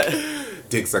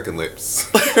dick sucking lips.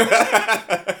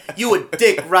 You a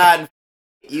dick riding.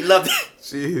 You love it.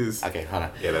 Jeez. Okay, hold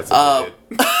on. Yeah, that's what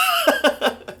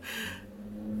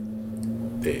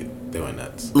they did. They went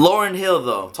nuts. Lauryn Hill,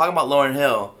 though. Talking about Lauryn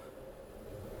Hill.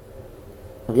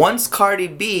 Once Cardi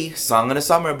B, Song of the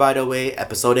Summer, by the way,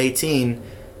 episode 18,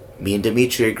 me and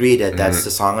Dimitri agreed that that's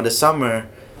the Song of the Summer.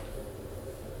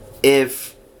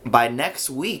 If by next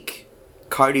week,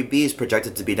 Cardi B is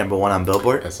projected to be number 1 on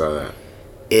Billboard. I saw that.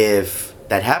 If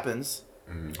that happens,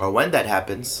 or when that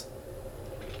happens,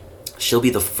 she'll be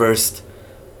the first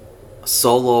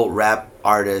solo rap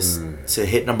artist to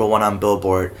hit number 1 on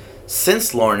Billboard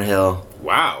since Lauryn Hill.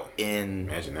 Wow.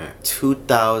 Imagine that.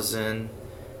 2000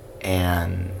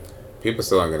 and people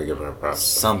still aren't gonna give her props.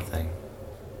 Something.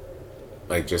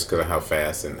 Like just because of how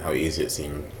fast and how easy it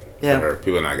seemed for Yeah. her,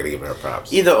 people are not gonna give her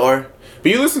props. Either or.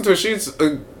 But you listen to her; she's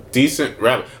a decent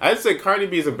rapper. I'd say Cardi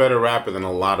B is a better rapper than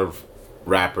a lot of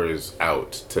rappers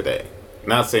out today.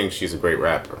 Not saying she's a great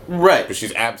rapper, right? But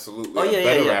she's absolutely a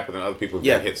better rapper than other people who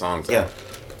hit songs. Yeah.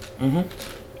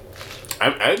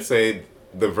 I'd say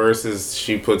the verses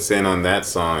she puts in on that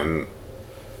song.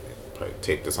 Probably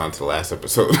tape this on to the last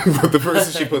episode, but the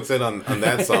verses she puts in on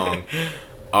that song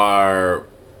are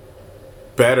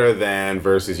better than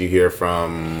verses you hear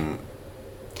from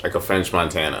like a French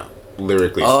Montana,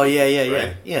 lyrically. Oh, speaking, yeah.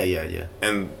 Right? Yeah.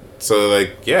 And so,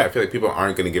 like, I feel like people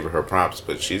aren't going to give her props,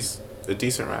 but she's a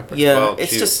decent rapper. Yeah, well,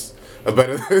 it's she's just a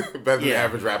better than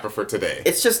average rapper for today.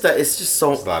 It's just that it's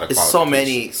so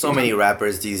many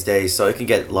rappers these days, so it can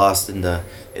get lost in the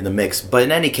mix. But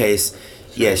in any case,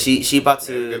 she about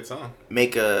to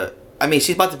make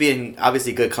she's about to be in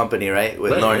obviously good company, right,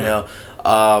 with Lauryn Hill.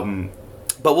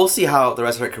 But we'll see how the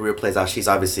rest of her career plays out. She's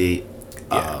obviously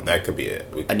that could be it.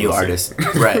 A new artist,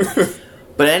 right?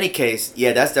 But in any case,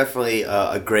 that's definitely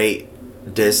a great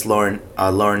diss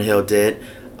Lauryn Hill did.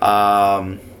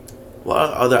 What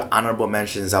other honorable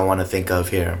mentions I want to think of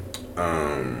here?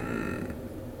 You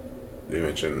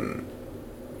mentioned.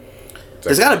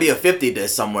 There's got to be a 50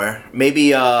 diss somewhere.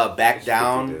 Maybe Back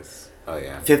Down. Oh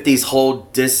yeah. 50's whole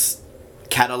diss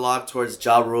catalog towards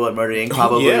Ja Rule and Murder Inc.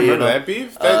 Probably. Yeah, remember that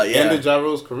beef? That ended Ja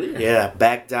Rule's career. Yeah,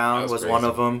 Back Down was one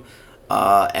of them,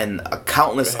 and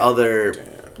countless other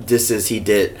disses he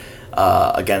did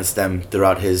against them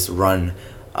throughout his run.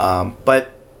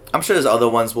 But I'm sure there's other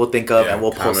ones we'll think of and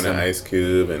we'll post them. And Ice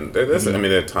Cube and there's there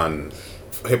are a ton.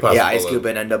 Hip hop. Yeah, Ice Cube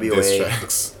and NWA. Diss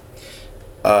tracks.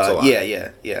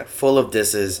 Yeah, full of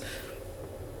disses.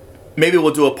 Maybe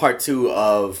we'll do a part 2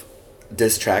 of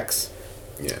diss tracks.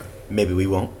 Yeah. Maybe we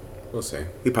won't. We'll see.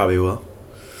 We probably will.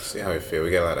 See how we feel.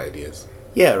 We got a lot of ideas.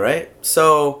 Yeah, right?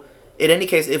 So, in any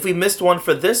case, if we missed one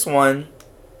for this one,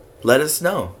 let us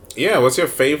know. Yeah, what's your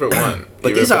favorite one?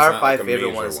 But these are our 5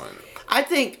 favorite ones. I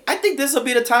think this will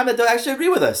be the time that they'll actually agree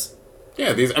with us.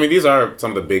 Yeah, these are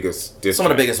some of the biggest diss Some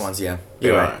of the biggest ones, yeah.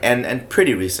 You're right. And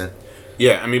pretty recent.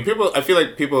 Yeah, I mean, I feel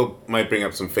like people might bring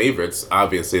up some favorites,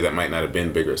 obviously, that might not have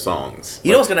been bigger songs.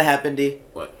 You know what's going to happen, D?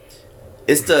 What?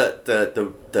 It's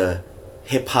the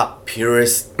hip-hop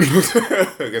purist.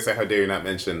 I guess how dare you not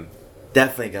mention...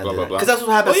 Definitely going to do that. Because that's what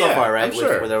happened so far, right? I'm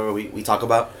sure. With whatever we talk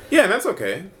about. Yeah, and that's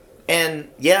okay. And,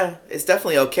 yeah, it's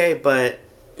definitely okay, but...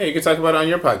 Yeah, you can talk about it on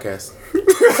your podcast.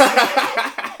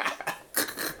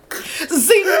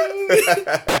 Zing!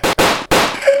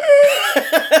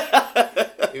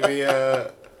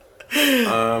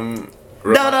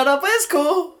 No, but it's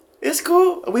cool. It's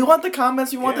cool. We want the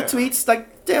comments. We want the tweets.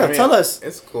 Like, tell us.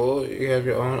 It's cool. You have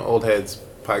your own Old Heads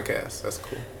podcast. That's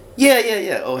cool.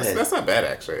 Yeah. Old Heads. That's not bad,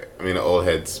 actually. I mean, the Old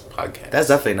Heads podcast. That's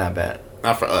definitely not bad.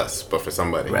 Not for us, but for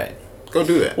somebody. Right. Go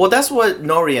do that. Well, that's what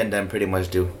Nori and them pretty much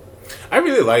do. I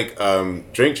really like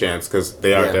Drink Champs because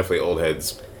they are definitely old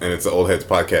heads, and it's an old heads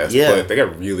podcast. Yeah. But they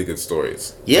got really good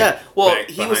stories. Yeah. Well,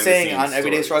 he was saying on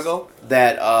Everyday Struggle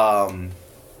that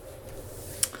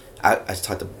I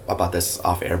talked about this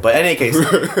off air, but in any case,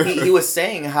 he was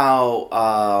saying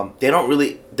how they don't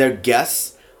really, their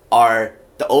guests are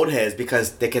the old heads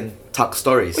because they can talk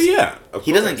stories. Well, yeah,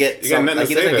 he doesn't get he doesn't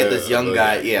get this young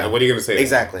guy. Yeah, what are you gonna say?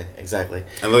 Exactly. And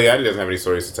Lil Yachty doesn't have any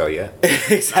stories to tell yet.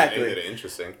 Exactly. Not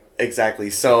interesting. Exactly.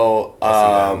 So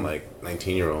like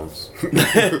 19-year-olds.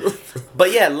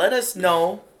 But yeah, let us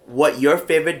know what your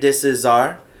favorite disses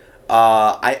are.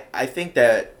 I think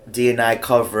that D and I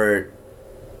covered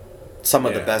some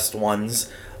of the best ones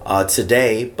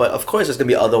today, but of course there's gonna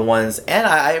be other ones, and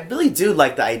I really do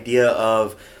like the idea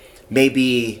of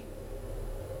maybe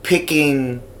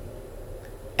picking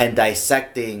and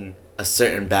dissecting a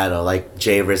certain battle, like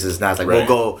Jay versus Nas. Like we'll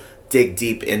go dig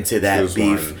deep into that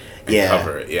beef.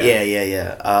 Cover it.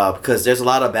 Yeah. Because there's a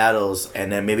lot of battles, and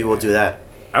then maybe we'll do that.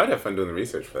 I would have fun doing the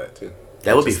research for that too.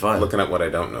 That would be fun. Looking up what I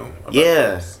don't know. About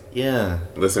Yeah.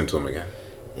 Listen to them again.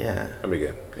 Yeah. That'd be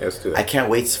good. Yeah, let's do that. I can't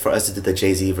wait for us to do the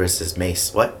Jay-Z versus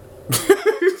Mace. What?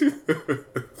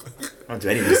 I don't do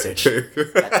any research.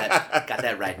 Got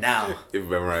that right now. You've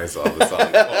memorized all the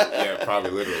songs. Yeah,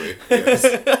 probably literally. Yes.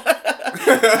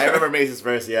 I remember Mace's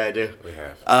verse. Yeah, I do. We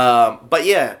have. But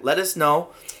yeah, let us know.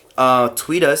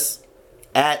 Tweet us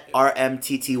at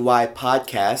RMTTY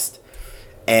Podcast,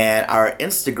 and our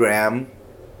Instagram.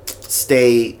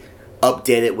 Stay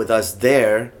updated with us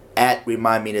there at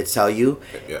Remind Me to Tell You.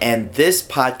 Yeah. And this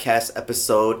podcast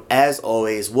episode, as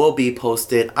always, will be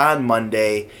posted on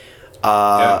Monday. You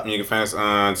can find us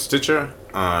on Stitcher,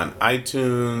 on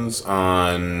iTunes,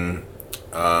 on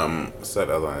what's that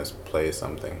other one? Let's play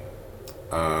something.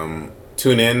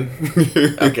 Tune in.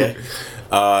 Okay.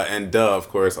 And of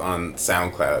course on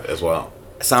SoundCloud as well.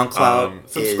 SoundCloud.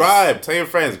 Subscribe. Tell your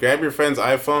friends. Grab your friend's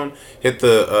iPhone. Hit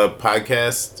the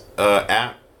podcast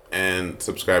app and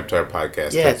subscribe to our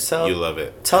podcast. Yeah, you love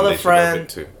it. Tell a friend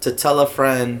to tell a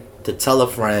friend to tell a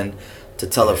friend to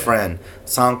tell a friend.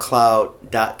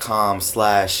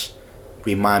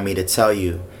 SoundCloud.com/remind me to tell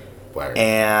you. Word.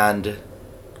 And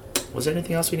was there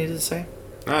anything else we needed to say?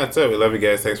 No, that's it. We love you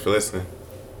guys. Thanks for listening.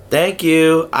 Thank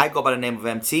you. I go by the name of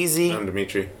Teezy. I'm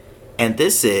Dimitri. And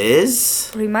this is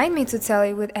Remind Me to Tell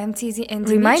You with Teezy and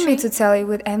Dimitri. Remind Me to Tell You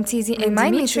with Teezy and Dimitri.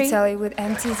 Remind Me to Tell You with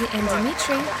Teezy and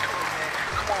Dimitri. Come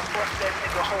on, bust that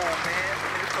nigga hole, man.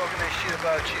 Nigga talking that shit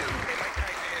about you. Hey, Mike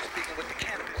Tyson here speaking with the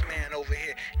cannabis man over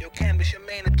here. Yo, cannabis, your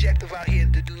main objective out here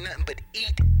to do nothing but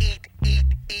eat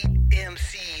them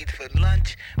seeds for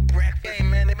lunch, breakfast. Hey,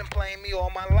 man, they've been playing me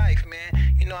all my life,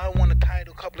 man. You know, I won a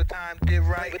title a couple of times, did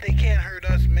right, but they can't hurt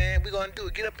us, man. We gonna do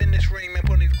it. Get up in this ring, man.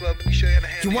 Put on these gloves. Let me show you how to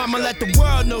handle You want me to let yourself, the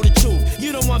world know the truth.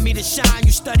 You don't want me to shine.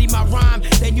 You study my rhyme,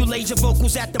 then you laser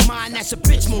vocals at the mind. That's a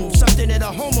bitch move, something that a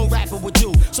homo rapper would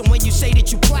do. So when you say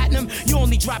that you platinum, you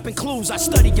only dropping clues. I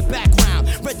studied your background,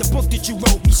 read the book that you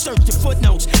wrote, researched your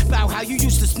footnotes about how you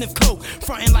used to sniff coke,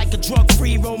 fronting like a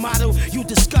drug-free role model. You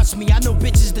disgust me. I know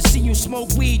bitches that see you smoke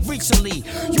weed recently.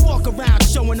 You walk around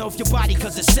showing off your body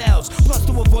cause it sells. Plus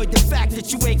to avoid the fact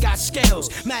that you ain't got scales.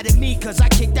 Mad at me cause I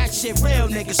kick that shit real,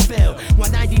 niggas fail.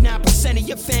 199% of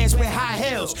your fans wear high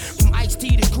heels. From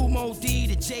Ice-T to Kumo D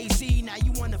to Jay-Z. Now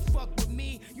you wanna fuck with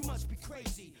me? You must be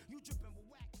crazy.